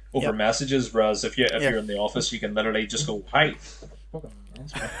over yep, messages. Whereas if yeah. you're in the office, you can literally just go, "Hi, fucking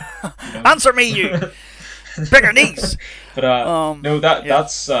answer me," you know. Answer me, you bigger knees. But Um, no, yeah,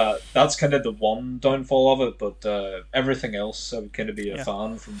 that's kind of the one downfall of it. But everything else, I would kind of be a yeah.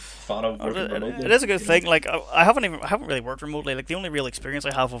 fan of working It remotely. is a good thing. Like I haven't really worked remotely. Like the only real experience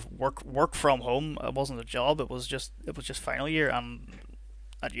I have of work from home, it wasn't a job. It was just final year and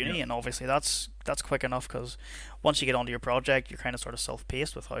at Yeah, uni, and obviously that's quick enough, because once you get onto your project, you're kind of sort of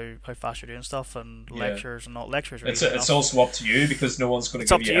self-paced with how fast you're doing stuff, and yeah. lectures and not lectures are It's easy it's enough. also up to you because no one's going It's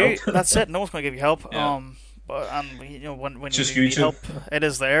to up give to you you. help. That's it. No one's going to give you help. Yeah, But when it's you just do need YouTube. help, it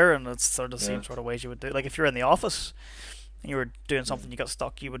is there, and it's sort of the Yeah, same sort of ways you would do. Like if you're in the office and you were doing yeah. something, you got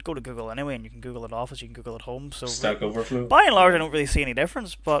stuck, you would go to Google anyway, and you can Google at office, you can Google at home. So Stack Overflow. by and large, I Yeah. don't really see any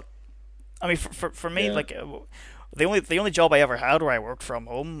difference. But I mean, for me, Yeah. like the only job I ever had where I worked from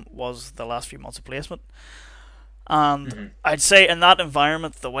home was the last few months of placement. And Hmm. I'd say in that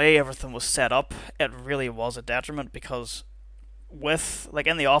environment, the way everything was set up, it really was a detriment, because with like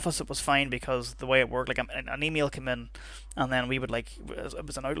in the office it was fine, because the way it worked, like an email came in, and then we would like, it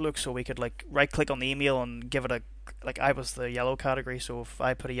was an Outlook, so we could like right click on the email and give it a, like I was the yellow category, so if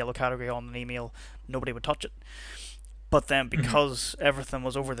I put a yellow category on an email, nobody would touch it. But then Hmm. because everything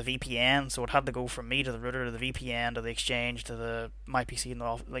was over the VPN, so it had to go from me to the router to the VPN to the exchange to the my PC and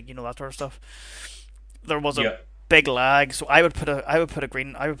the like, that sort of stuff. There was a Yeah. big lag, so I would put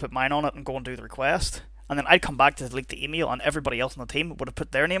mine on it and go and do the request, and then I'd come back to delete the email, and everybody else on the team would have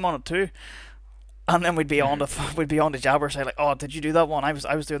put their name on it too, and then we'd be on Hmm. to we'd be on to Jabber, say like, oh, did you do that one? I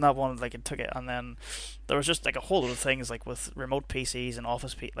was doing that one, like it took it, and then there was just like a whole lot of things, like with remote PCs and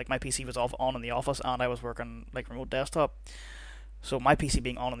like my PC was off on in the office, and I was working like remote desktop, so my PC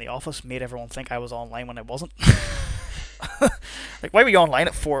being on in the office made everyone think I was online when I wasn't. Like, why were you online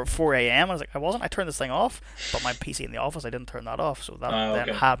at 4 a.m.? I was like, I wasn't. I turned this thing off. But my PC in the office, I didn't turn that off. So that then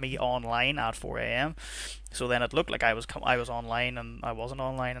Okay. had me online at 4 a.m. So then it looked like I was online, and I wasn't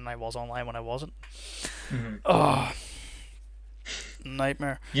online, and I was online when I wasn't. Hmm. Oh,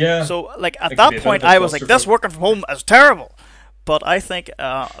 nightmare. Yeah, So, like, at it could that be a bit point, of a I was like, this clusterfuck. working from home is terrible. But I think,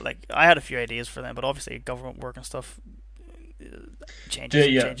 like, I had a few ideas for them, but obviously government work and stuff uh, Yeah, changes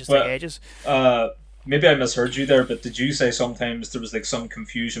yeah. changes take But ages. uh, maybe I misheard you there. But did you say sometimes there was like some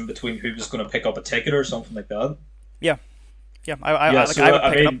confusion between who was going to pick up a ticket or something like that? Yeah, yeah. Yeah. I So would I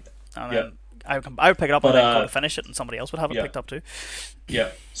pick it up, mean, and yeah. then I would pick it up and But then go to finish it, and somebody else would have it yeah, picked up too.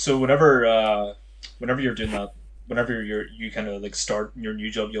 yeah. So whenever you're doing that, whenever you kind of like start your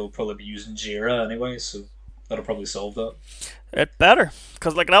new job, you'll probably be using Jira anyway. So that'll probably solve that. It better,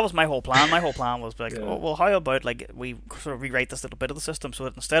 because like that was my whole plan. My whole plan was like, Yeah. oh, well, how about like we sort of rewrite this little bit of the system so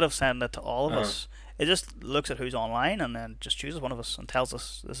that instead of sending it to all of Uh, us, it just looks at who's online and then just chooses one of us and tells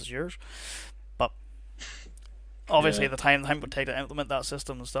us this is yours. But obviously, yeah. the time it would take to implement that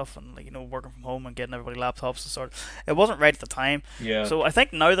system and stuff, and like working from home and getting everybody laptops and sort, it wasn't right at the time. Yeah. So I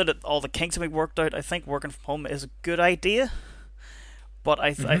think now that all the kinks have been worked out, I think working from home is a good idea. But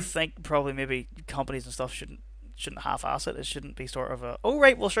I Hmm. think probably maybe companies and stuff shouldn't half-ass it. It shouldn't be sort of a, oh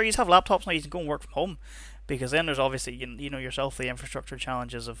right, well sure you just have laptops now, you can go and work from home, because then there's obviously you know yourself the infrastructure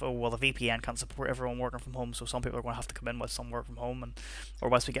challenges of, oh well, the VPN can't support everyone working from home, so some people are going to have to come in with some work from home, and or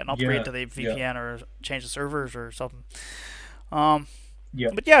once we get an upgrade Yeah. to the Yeah. VPN or change the servers or something. Um,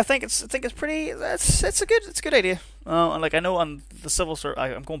 Yeah. but yeah, I think it's pretty. It's a good idea. And like I know on the civil service,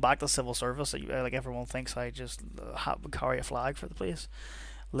 I'm going back to civil service. Like everyone thinks I just carry a flag for the place,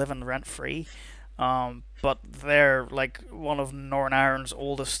 living rent free. But they're like one of Northern Ireland's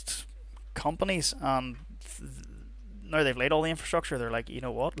oldest companies, and now they've laid all the infrastructure. They're like, you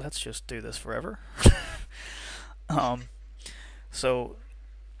know what? Let's just do this forever. um, so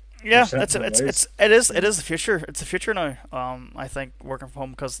They're yeah, set in their ways. it is the future. It's the future now. I think working from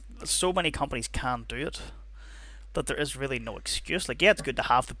home, because so many companies can do it that there is really no excuse. Like, yeah, it's good to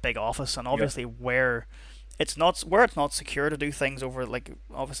have the big office, and Yeah. obviously where it's not secure to do things over, like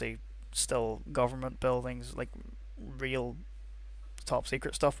obviously still government buildings, like real top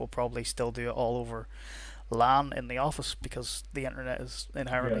secret stuff will probably still do it all over LAN in the office, because the internet is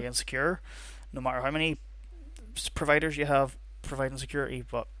Yeah. inherently insecure, no matter how many providers you have providing security.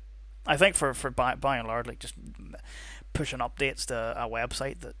 But I think for by and large, like just pushing updates to a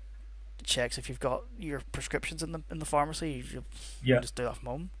website that checks if you've got your prescriptions in the pharmacy, you can Yeah. just do that from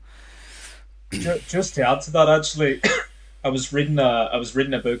home. Just to add to that, actually, I was reading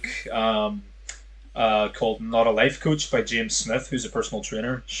a book called Not a Life Coach by James Smith, who's a personal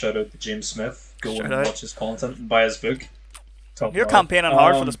trainer. Shout out to James Smith. Go Shout and out. watch his content and buy his book. Top You're guy. campaigning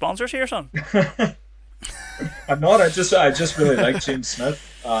hard for the sponsors here, son. I'm not. I just really like James Smith,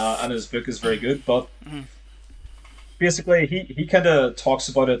 and his book is very good. But Mhm. basically, he kind of talks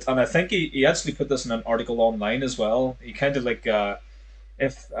about it, and I think he actually put this in an article online as well. He kind of like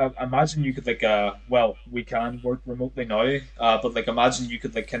if imagine you could like well, we can work remotely now, but like imagine you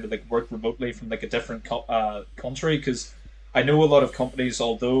could like kind of like work remotely from like a different country, because I know a lot of companies,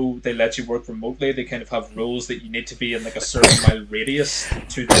 although they let you work remotely, they kind of have rules that you need to be in like a certain mile radius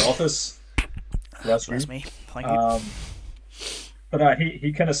to the office. That's Bless you. me. Thank you. But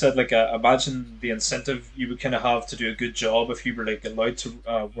he kind of said like imagine the incentive you would kind of have to do a good job if you were like allowed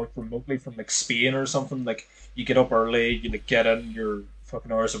to work remotely from like Spain or something. Like you get up early, you like get in your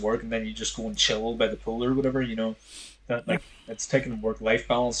fucking hours of work, and then you just go and chill by the pool or whatever. You know that Yeah. like it's taking work life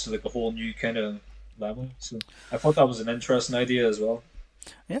balance to like a whole new kind of level. So I thought that was an interesting idea as well.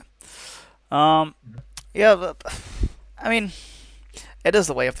 Yeah. Um. Yeah. I mean, it is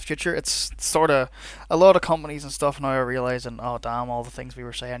the way of the future. It's sort of a lot of companies and stuff now are realizing, oh damn, all the things we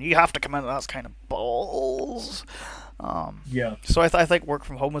were saying, you have to come in. That's kind of balls. Yeah, So I think work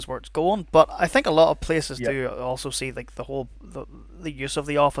from home is where it's going, but I think a lot of places yeah, do also see like the use of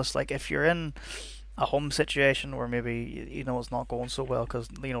the office. Like if you're in a home situation where maybe it's not going so well,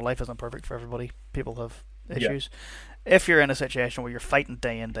 because life isn't perfect for everybody. People have yeah, issues. If you're in a situation where you're fighting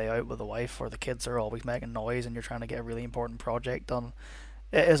day in day out with the wife, or the kids are always making noise, and you're trying to get a really important project done,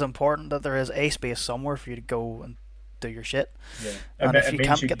 it is important that there is a space somewhere for you to go and do your shit. yeah. And if It you means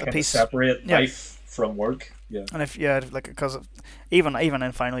can't you get can the kind of peace, separate yeah, life from work. Yeah. and if yeah, like because even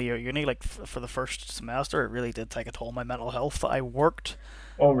in final year uni, like for the first semester, it really did take a toll on my mental health.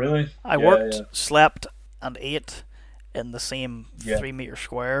 Oh, really? I Yeah, worked, yeah, slept, and ate in the same yeah. 3 meter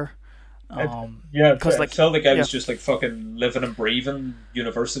square. It, yeah, Because it like felt like I yeah, was just like fucking living and breathing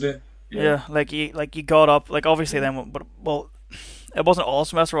university. Yeah, yeah, like you got up, like obviously yeah, then, but well, it wasn't all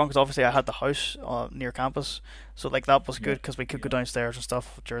semester long, because obviously I had the house near campus, so like that was yeah, good because we could go yeah, downstairs and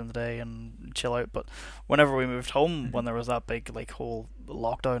stuff during the day and chill out. But whenever we moved home, mhm, when there was that big like whole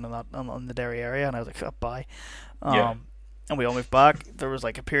lockdown in that in the Derry area, and I was like, oh, bye, yeah, um, and we all moved back, there was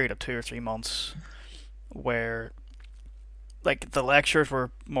like a period of 2 or 3 months where like the lectures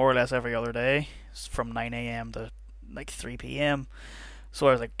were more or less every other day from 9 a.m. to like 3 p.m. So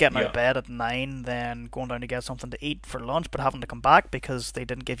I was like getting out of Yeah. bed at 9, then going down to get something to eat for lunch, but having to come back because they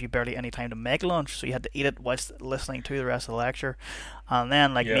didn't give you barely any time to make lunch, so you had to eat it whilst listening to the rest of the lecture. And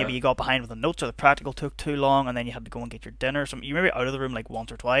then like maybe Yeah. you got behind with the notes or the practical took too long, and then you had to go and get your dinner. So you maybe out of the room like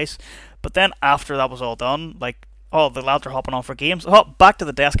once or twice, but then after that was all done, like oh the lads are hopping on for games. Oh, back to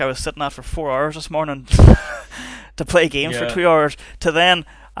the desk I was sitting at for 4 hours this morning to play games for Yeah. 2 hours. To then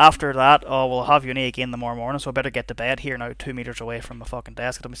after that, oh, we'll have uni again tomorrow morning, so I better get to bed here now, 2 meters away from my fucking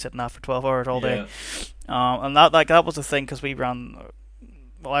desk. I've been sitting at for 12 hours all day. Yeah. And that like that was the thing because we ran.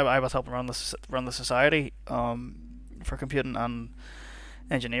 Well, I was helping run the society for computing and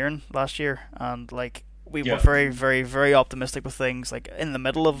engineering last year, and like we were Yeah. very, very, very optimistic with things. Like in the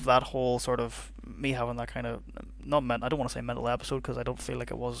middle of that whole sort of me having that kind of not I don't want to say mental episode because I don't feel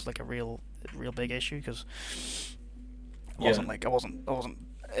like it was like a real big issue because it Yeah. wasn't like I wasn't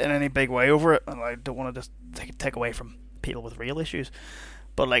in any big way over it, and I don't want to just take away from people with real issues.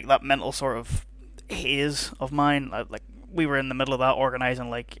 But like that mental sort of haze of mine, like we were in the middle of that organizing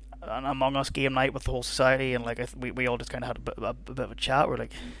like an Among Us game night with the whole society, and like we all just kind of had a bit of a chat. We're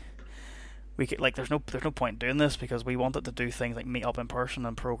like we could like there's no point in doing this because we wanted to do things like meet up in person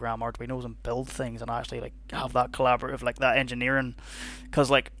and program Arduinos and build things and actually like have that collaborative like that engineering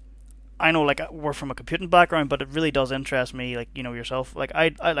because like I know like we're from a computing background, but it really does interest me. Like you know yourself, like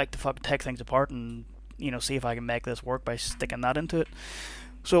I like to fucking take things apart and see if I can make this work by sticking that into it.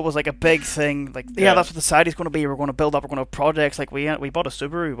 So it was like a big thing. Like yeah, Yeah. that's what the society's going to be. We're going to build up. We're going to have projects. Like we bought a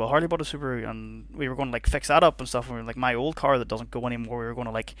Subaru. Well, Harley bought a Subaru, and we were going to like fix that up and stuff. And we were, like my old car that doesn't go anymore. We were going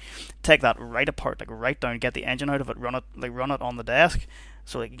to like take that right apart, like right down, get the engine out of it, run it on the desk,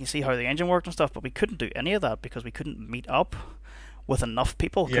 so like you can see how the engine worked and stuff. But we couldn't do any of that because we couldn't meet up with enough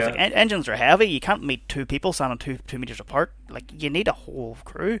people because like Yeah. engines are heavy. You can't meet two people standing 2 meters apart. Like you need a whole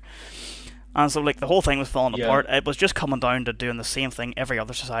crew. And so like the whole thing was falling Yeah. apart. It was just coming down to doing the same thing every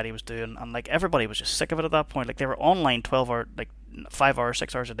other society was doing, and like everybody was just sick of it at that point. Like they were online 12 hour, like 5 hours,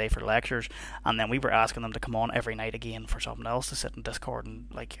 6 hours a day for lectures, and then we were asking them to come on every night again for something else to sit in Discord and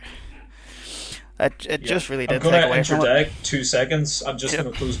like it Yeah. just really I'm did gonna take away from it. interject 2 seconds. I'm just Yep.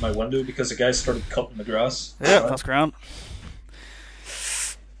 gonna close my window because the guy started cutting the grass. Yeah, Sorry. that's grand.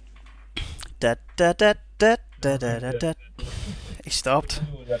 Da da da da da da da da. He stopped.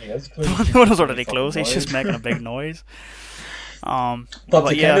 The window's already closed. He's just making a big noise. But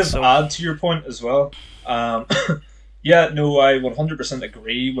to yeah, kind of so add to your point as well, yeah, no, I 100%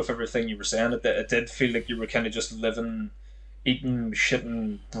 agree with everything you were saying. It did feel like you were kind of just living, eating,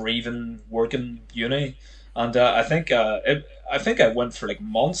 shitting, breathing, working uni, and I think I went for like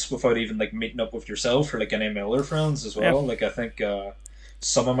months without even like meeting up with yourself or like any of my other friends as yeah, well. Like I think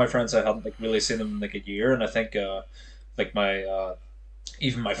some of my friends I hadn't like really seen them in like a year, and I think like my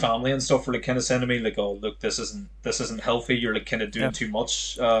even my family and stuff were like kind of saying to me like, "Oh, look, this isn't healthy. You're like kind of doing yeah. too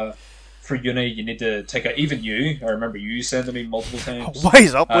much for uni. You need to take a." Even you, I remember you saying to me multiple times,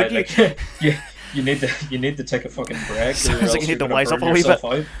 Wise up, would you? like, yeah, you need to take a fucking break, or Sounds else like you you're need to gonna wise burn up a wee yourself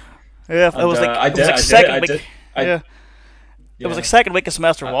bit. out. Yeah, it And was like I it was did, like I did, second I week. did, Yeah, it was yeah. like second week of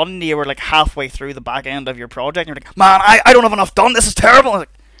semester I, 1. You were like halfway through the back end of your project, and you're like, "Man, I don't have enough done. This is terrible." I was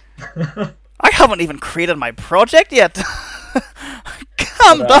like, "I haven't even created my project yet."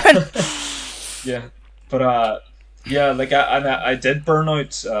 Calm but down. yeah, but yeah, like I did burn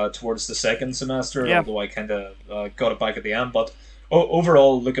out towards the second semester, Yeah, although I kind of got it back at the end. But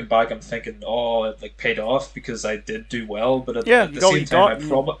overall, looking back, I'm thinking, oh, it like paid off because I did do well. But yeah, at you the got what same you time,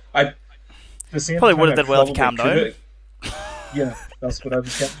 got. at the same Probably would time, have I did well if you probably calmed could down. have. Yeah, that's what I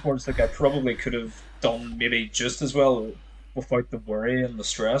was getting towards. Like I probably could have done maybe just as well without the worry and the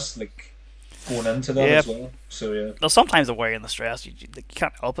stress, like going into that Yeah, as well. So yeah. well, sometimes the worry and the stress, you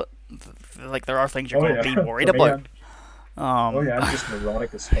can't help it. Like there are things you're Oh going to yeah, be worried for me, about. oh yeah, I'm just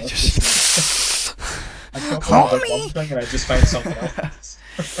neurotic as fuck. Just I'm talking about one homie. thing and I just find something else.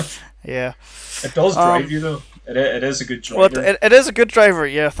 Yeah. It does Um. drive you though. It is a good Well, driver. it is a good driver,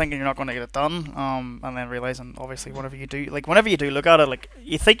 yeah. Thinking you're not going to get it done, and then realizing obviously whenever you do look at it, like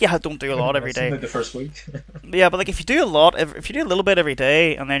you think don't do a lot every That seemed day. like the first week. Yeah, but like if you do a lot, if you do a little bit every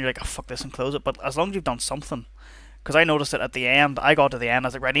day, and then you're like, oh fuck this and close it. But as long as you've done something, because I noticed it at the end. I got to the end, I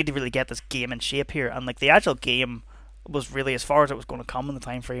was like, right, I need to really get this game in shape here, and like the actual game was really as far as it was going to come in the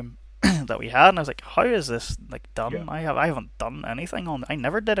time frame that we had, and I was like, how is this like Yeah. done? I haven't done anything on. I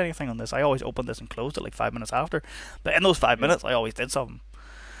never did anything on this. I always opened this and closed it like 5 minutes after, but in those five Yeah. minutes, I always did something.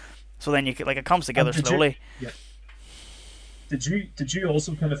 So then you could, like it comes And together slowly. yeah. Did you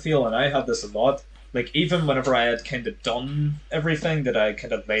also kind of feel, and I had this a lot, like even whenever I had kind of done everything that I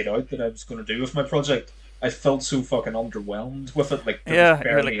kind of laid out that I was going to do with my project, I felt so fucking underwhelmed with it. Like there was Yeah,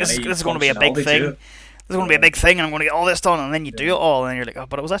 you're like barely this any is going to be a big functionality to thing. it. is going to be a big thing, and I'm going to get all this done, and then you do Yeah. it all, and then you're like, oh,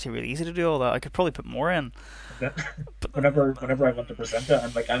 but it was actually really easy to do all that. I could probably put more in. Then, whenever I went to present it,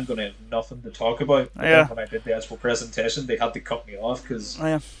 I'm like, I'm going to have nothing to talk about. But Yeah. then when I did the actual presentation, they had to cut me off because Oh,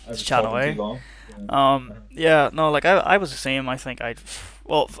 yeah, I it's was chatting talking away. too long. Yeah. Yeah, no, like I was the same. I think I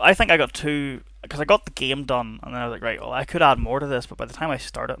got two because I got the game done, and then I was like, right, well, I could add more to this, but by the time I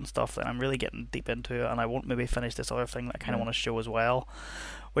start it and stuff, then I'm really getting deep into it, and I won't maybe finish this other thing that I kind of Yeah. want to show as well,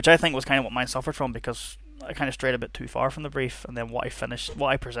 which I think was kind of what mine suffered from because I kind of strayed a bit too far from the brief, and then what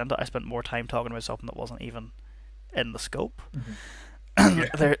I presented, I spent more time talking about something that wasn't even in the scope.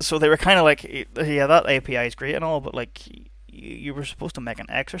 Yeah. So they were kind of like, yeah, that API is great and all, but like you were supposed to make an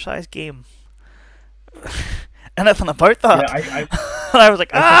exercise game. Anything about that? Yeah, And I was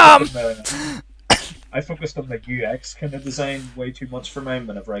like, I focused on the UX kind of design way too much for mine.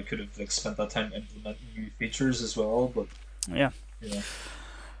 Whenever I could have like spent that time implementing new features as well. But yeah. yeah,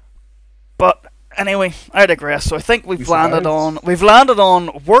 But anyway, I digress. So I think We survived. we've landed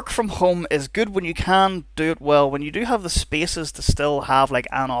on work from home is good when you can do it well. When you do have the spaces to still have like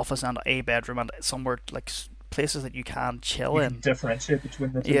an office and a bedroom and somewhere like places that you can chill you in. can differentiate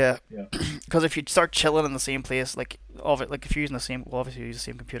between the two. Yeah. Yeah. Because if you start chilling in the same place, like if you're using the same, well, obviously you use the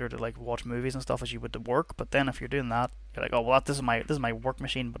same computer to like watch movies and stuff as you would to work. But then if you're doing that, you're like, oh well, this is my work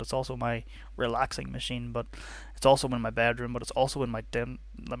machine, but it's also my relaxing machine. But it's also in my bedroom, but it's also in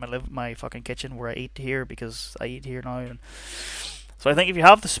my fucking kitchen where I eat here because I eat here now. And so I think if you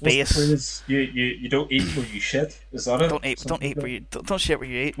have the What's the space, phrase? You don't eat where you shit. Is that it? don't Something eat like where you don't shit where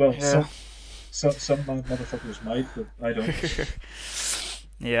you eat. Well, Yeah. some motherfuckers might, but I don't.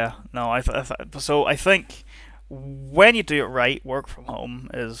 Yeah, no, so I think when you do it right, work from home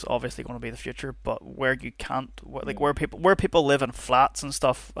is obviously going to be the future. But where you can't, like where people live in flats and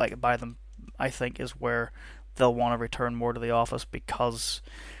stuff like by them, I think is where they'll want to return more to the office because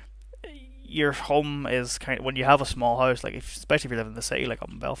your home is kind of when you have a small house, like especially if you live in the city, like up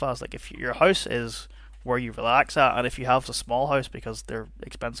in Belfast, like if your house is where you relax at, and if you have a small house because they're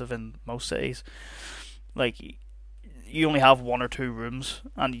expensive in most cities, like you only have one or two rooms,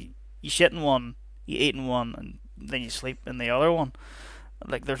 and you shit in one, you eat in one, and then you sleep in the other one.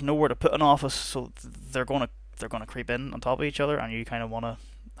 Like there's nowhere to put an office, so they're gonna creep in on top of each other, and you kind of want to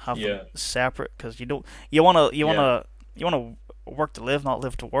have Yeah. them separate because you want to work to live, not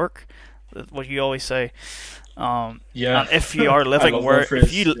live to work. That's what you always say. Yeah. And if you are I living love where that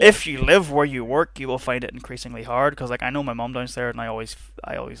phrase, yeah. if you live where you work, you will find it increasingly hard because like I know my mum downstairs, and I always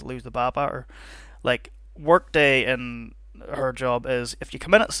lose the bap at her. Like work day in her job is if you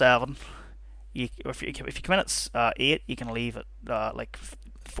come in at 7, if you come in at 8, you can leave at like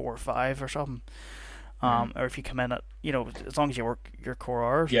 4 or 5 or something. Or if you come in at as long as you work your core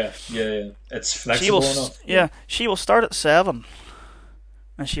hours. Yeah. It's She flexible will enough. she will start at 7,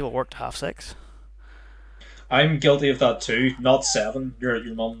 and she will work to 6:30. I'm guilty of that too. Not 7. Your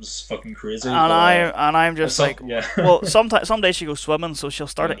mum's fucking crazy. And but, I'm just some- like, yeah. well, some days she goes swimming, so she'll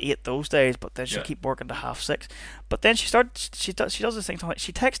start at Yeah. 8 those days, but then she'll Yeah. keep working to 6:30. But then she does this thing.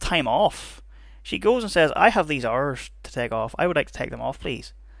 She takes time off. She goes and says, "I have these hours to take off. I would like to take them off,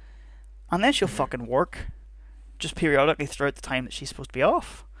 please." And then she'll fucking work, just periodically throughout the time that she's supposed to be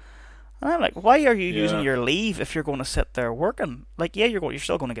off. And I'm like, why are you using Yeah. your leave if you're going to sit there working? Like, yeah, you're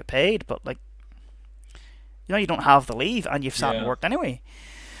still going to get paid, but like, you don't have the leave, and you've sat and Yeah. worked anyway.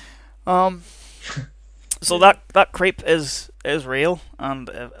 So that creep is real, and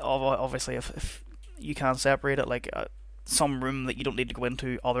obviously if you can separate it, like some room that you don't need to go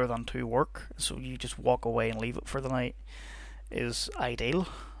into other than to work, so you just walk away and leave it for the night, is ideal.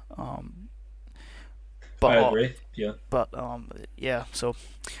 But I agree. Yeah. but yeah, so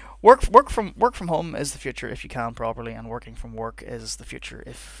work from home is the future if you can properly, and working from work is the future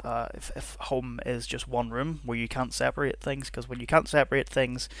if home is just one room where you can't separate things, because when you can't separate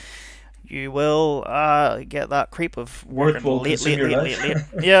things, you will get that creep of Work working will late, consume your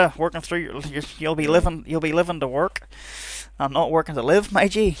life. yeah, working through you'll be living to work and not working to live, my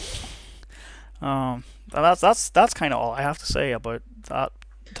G. And that's kind of all I have to say about that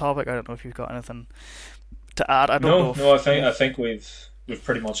topic. I don't know if you've got anything to add. I don't know. No. I think we've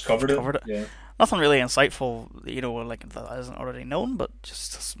pretty much covered it. Yeah. Nothing really insightful, like that isn't already known, but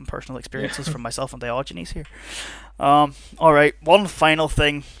just some personal experiences from myself and Diogenes here. All right, one final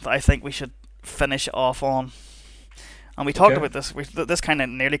thing that I think we should finish off on, and we talked Okay. about this. This kind of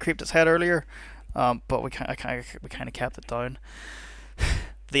nearly creeped its head earlier, but we kind of kept it down.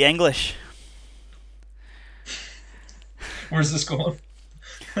 The English. Where's this going?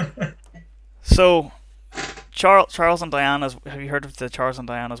 So, Charles and Diana's. Have you heard of the Charles and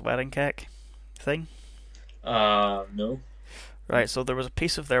Diana's wedding cake thing? No. Right, so there was a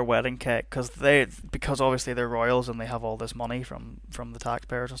piece of their wedding cake because obviously they're royals and they have all this money from the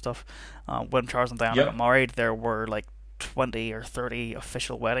taxpayers and stuff. When Charles and Diana got Yep. married, there were like 20 or 30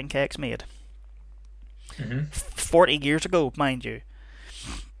 official wedding cakes made. Hmm. 40 years ago, mind you.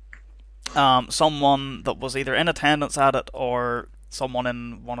 Someone that was either in attendance at it or someone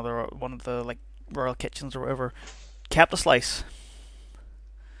in one of the like royal kitchens or whatever kept a slice,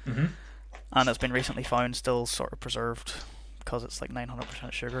 Hmm. and it's been recently found still sort of preserved because it's like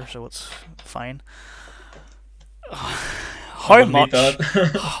 900% sugar, so it's fine. I How wouldn't eat much? that.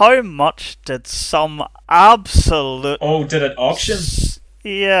 How much did some absolute? Oh, did it auction?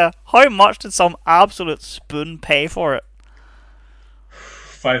 Yeah. How much did some absolute spoon pay for it?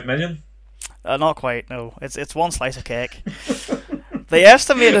 5 million. Not quite. No, it's one slice of cake. They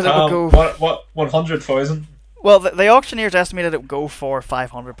estimated it would go. What 100,000? Well, the auctioneers estimated it would go for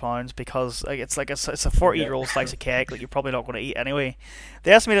 £500 because like, it's a 40-year-old slice of cake that you're probably not going to eat anyway.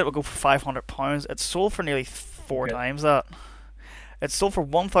 They estimated it would go for £500. It's sold for nearly four Okay. times that. It's sold for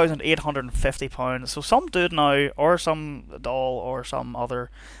 £1,850. So some dude now, or some doll, or some other,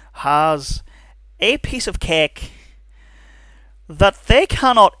 has a piece of cake that they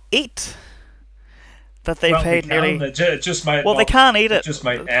cannot eat. That they Well, paid they nearly. can. It just might Well, they not. can eat It it. just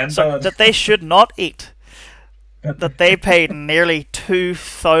might end So, bad. that they should not eat. That they paid nearly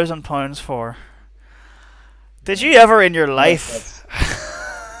 £2,000 for. Did you ever in your life?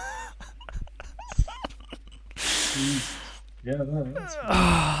 Yeah, that's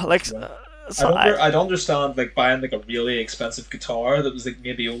Like, yeah. so I'd understand like buying like a really expensive guitar that was like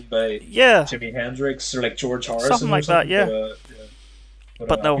maybe owned by yeah, Jimi Hendrix or like George Harrison something or like that, something. yeah. Yeah. But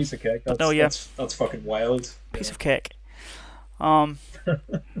But a no, piece of cake. but no, yeah, That's fucking wild. piece Yeah. of cake. Um,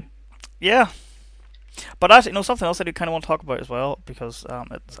 yeah. But actually, no, something else I do kind of want to talk about as well because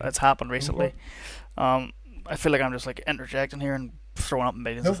Okay. it's happened Go for recently. it. I feel like I'm just like interjecting here and throwing up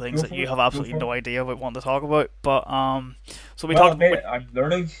millions No, of things go that for you it. have Go absolutely for it. no idea about wanting to talk about. But so Well, mate, I'm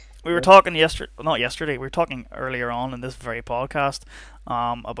learning. we were Yeah. talking yesterday, not yesterday. We were talking earlier on in this very podcast,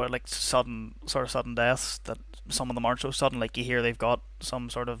 about like sudden deaths that some of them aren't so sudden. Like you hear they've got some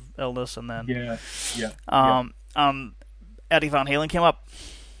sort of illness, and then Yeah. Yeah. Yeah. and Eddie Van Halen came up,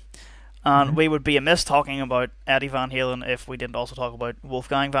 and Hmm. we would be amiss talking about Eddie Van Halen if we didn't also talk about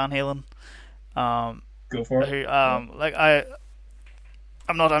Wolfgang Van Halen, Go for it. who Yeah. like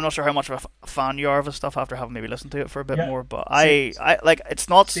I'm not sure how much of a fan you are of his stuff after having maybe listened to it for a bit Yeah. more, but See, I like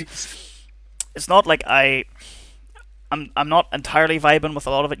see, it's not like I'm not entirely vibing with a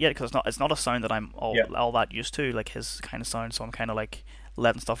lot of it yet because it's not a sound that I'm yeah. all that used to, like his kind of sound. So I'm kind of like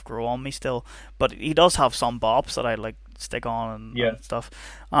letting stuff grow on me still. But he does have some bops that I like stick on Yeah. and stuff.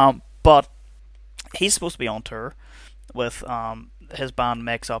 But he's supposed to be on tour with his band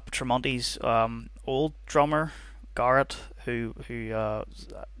makes up Tremonti's old drummer Garrett, who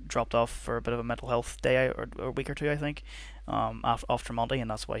dropped off for a bit of a mental health day or a week or two, I think, off Tremonti, and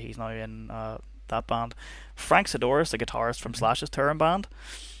that's why he's now in that band. Frank Sidoris, the guitarist from Hmm. Slash's touring band,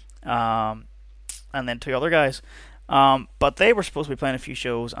 um, and then two other guys. But they were supposed to be playing a few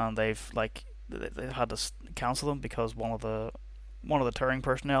shows, and they've had to cancel them because one of the touring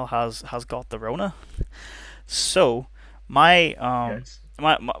personnel has got the Rona. So my Yes.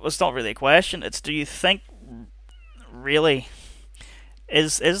 it's not really a question. It's, do you think really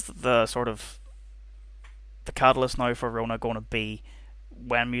is the sort of the catalyst now for Rona going to be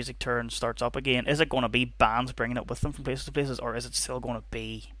when music turn starts up again? Is it going to be bands bringing it with them from places to places, or is it still going to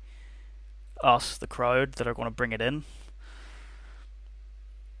be us, the crowd, that are going to bring it in?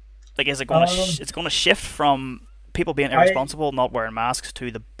 Like, is it going to Um, it's going to shift from people being I irresponsible, not wearing masks,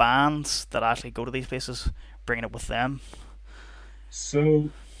 to the bands that actually go to these places bringing it with them? so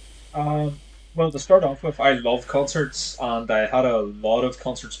um well, to start off with, I love concerts, and I had a lot of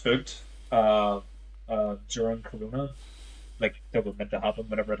concerts booked during Corona. Like they were meant to happen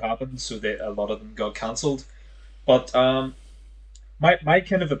whenever it happened, so a lot of them got cancelled. But my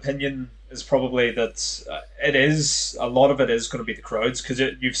kind of opinion is probably that it is a lot of it is going to be the crowds, because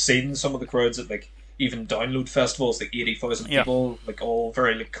you've seen some of the crowds at like even download festivals, like 80,000 Yeah, people, like all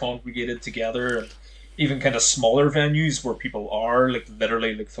very like congregated together, and even kind of smaller venues where people are like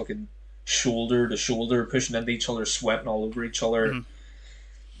literally like fucking shoulder to shoulder, pushing into each other, sweating all over each other. hmm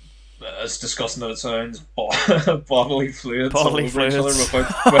As disgusting as it sounds, bodily fluids all bodily over each other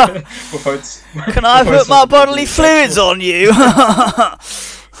fluids. without Can I without put my something bodily overly fluids sexual. on you?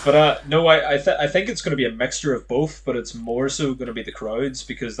 But no, I think it's going to be a mixture of both, but it's more so going to be the crowds,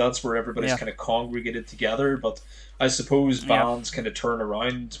 because that's where everybody's Yeah, kind of congregated together. But I suppose yeah, bands kind of turn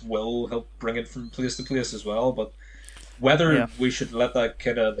around will help bring it from place to place as well. But whether yeah. we should let that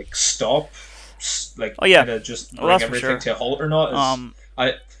kind of like stop, like Oh yeah, kind of just well bring that's for everything sure. to a halt or not is Um,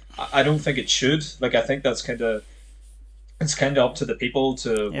 I I don't think it should. Like I think that's kind of it's kind of up to the people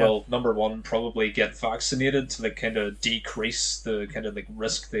to, yeah, well, number one, probably get vaccinated to like kind of decrease the kind of like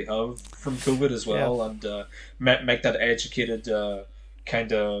risk they have from COVID as yeah, well, and make that educated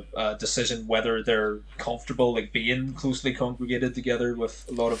kind of decision whether they're comfortable like being closely congregated together with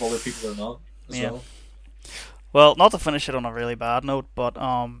a lot of other people or not as yeah. well. Well, not to finish it on a really bad note, but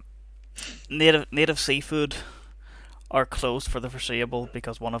native seafood are closed for the foreseeable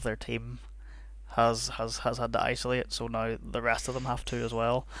because one of their team has had to isolate, so now the rest of them have to as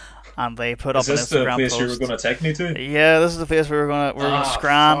well. And they put Is up an this the Instagram place you were post. going to take me to? Yeah, this is the place we were gonna Ah,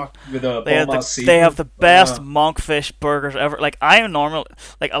 scran. fuck, with a They have bomb the ass they have seafood. the best Ah, monkfish burgers ever. Like I am normal,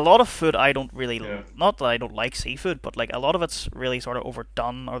 like a lot of food I don't really, yeah, not that I don't like seafood, but like a lot of it's really sort of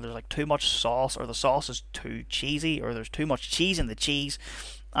overdone, or there's like too much sauce, or the sauce is too cheesy, or there's too much cheese in the cheese.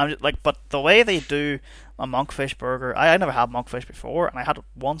 I'm just, like, but the way they do a monkfish burger, I never had monkfish before, and I had it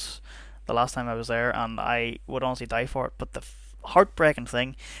once the last time I was there, and I would honestly die for it. But the heartbreaking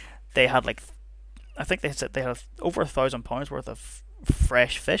thing, they had like, I think they said they had over £1,000 worth of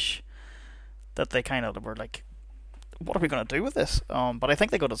fresh fish that they kind of were like, what are we gonna do with this? But I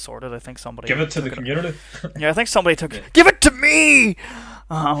think they got it sorted. I think give somebody it to the took it. community. Yeah, I think somebody took. Yeah. Give it to me.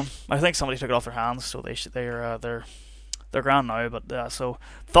 I think somebody took it off their hands, so they're grand now. But so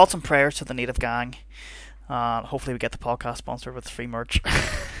thoughts and prayers to the native gang. Hopefully we get the podcast sponsored with free merch.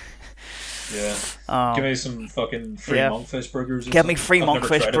 Yeah. Give um, me some fucking free yeah, monkfish burgers or get me something. free I've never monkfish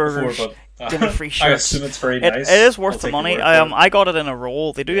tried it burgers. before, but Give me free I shirts. assume it's very It nice. it is I'll worth the take your money. word for it. I got it in a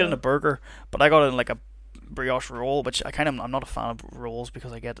roll. They do it in Yeah. a burger, but I got it in like a brioche roll, which I'm not a fan of rolls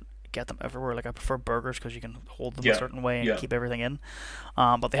because I get them everywhere. Like I prefer burgers because you can hold them a Yeah. certain way and Yeah. keep everything in.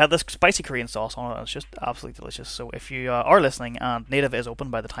 But they had this spicy Korean sauce on it, and it's just absolutely delicious. So if you are listening and Native is open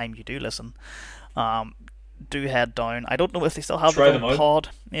by the time you do listen, um, do head down. I don't know if they still have the Try them little out. pod.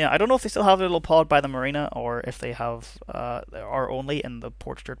 Yeah, I don't know if they still have the little pod by the marina or if they have are only in the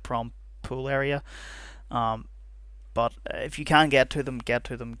Portstewart Prom pool area. Um, but if you can get to them, get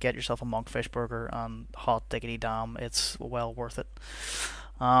to them. Get yourself a monkfish burger and hot diggity damn, it's well worth it.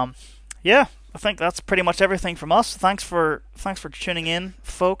 Um, yeah, I think that's pretty much everything from us. Thanks for tuning in,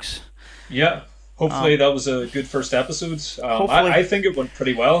 folks. Yeah. Hopefully Um, that was a good first episode. hopefully, I think it went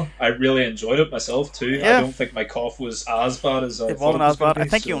pretty well. I really enjoyed it myself too. I yeah, don't think my cough was as bad as I it thought wasn't it was as going bad. to I be.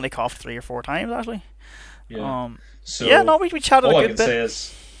 think you So only coughed 3 or 4 times actually. yeah. Um, yeah, no, So we chatted a all I good can bit, say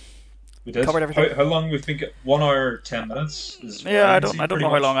is we did. covered everything. How long we've been? 1 hour 10 minutes is what Yeah, I I can don't see I don't pretty know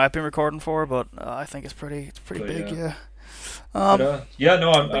how long much. I've been recording for, but I think it's pretty But big. yeah. Yeah. But yeah,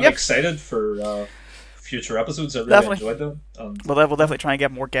 no, I'm Yep, excited for future episodes. I really definitely. enjoyed them. And We'll definitely try and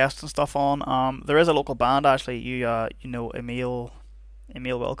get more guests and stuff on. There is a local band actually. You know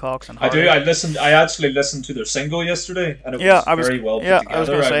Emil Wilcox and I do. Hardy. I actually listened to their single yesterday, and it Yeah, was very well put I was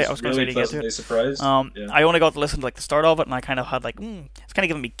together. gonna I say was say really to get to it. pleasantly surprised. Yeah. I only got to listen to like the start of it, and I kind of had like, it's kind of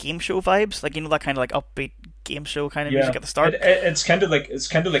giving me game show vibes, like that kind of like upbeat game show kind of music Yeah, at the start. it's kind of like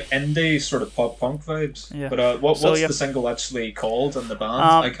indie sort of pop punk vibes. Yeah. But what's So yeah, the single actually called and the band?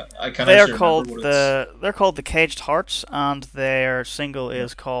 um, I can't they're actually called remember what it's. they're called the Caged Hearts, and their single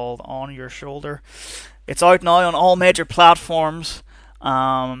is called On Your Shoulder. It's out now on all major platforms.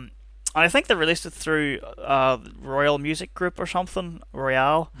 And I think they released it through Royal Music Group or something,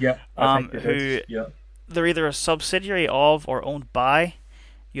 Royale. Yeah, I think it Who is. Yeah, they're either a subsidiary of or owned by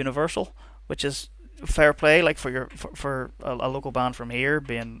Universal, which is fair play. Like for a local band from here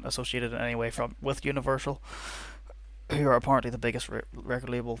being associated in any way with Universal, who are apparently the biggest record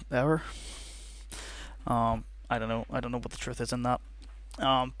label ever. I don't know. I don't know what the truth is in that.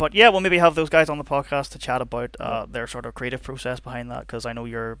 But yeah, we'll maybe have those guys on the podcast to chat about their sort of creative process behind that, because I know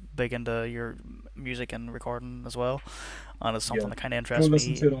you're big into your music and recording as well, and it's something yeah. that kind of Go interests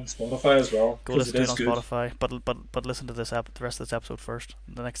listen me. to it on Spotify as well Go because listen it to it is on good. Spotify, but listen to the rest of this episode first,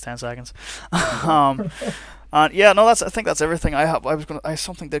 the next 10 seconds. um, and yeah, no, I think that's everything I have.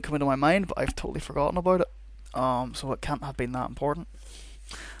 Something did come into my mind, but I've totally forgotten about it. So it can't have been that important.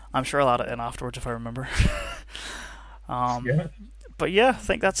 I'm sure I'll add it in afterwards if I remember. Yeah, But yeah, I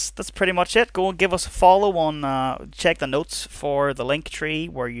think that's pretty much it. Go and give us a follow on. Check the notes for the link tree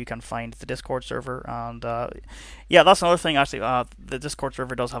where you can find the Discord server, and yeah, that's another thing. Actually, the Discord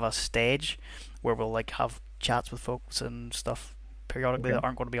server does have a stage where we'll like have chats with folks and stuff periodically okay. that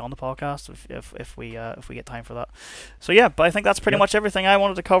aren't going to be on the podcast if we get time for that. So yeah, but I think that's pretty Yep. much everything I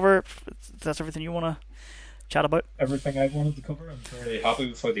wanted to cover. That's everything you want to chat about. Everything I wanted to cover. I'm very happy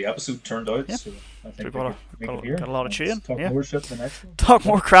with how the episode turned out. Yeah. So I think We've we got could make it got here. got a lot of Let's chewing. talk Yeah, more shit the next one. talk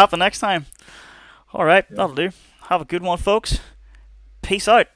more crap the next time. All right, Yeah. that'll do. Have a good one, folks. Peace out.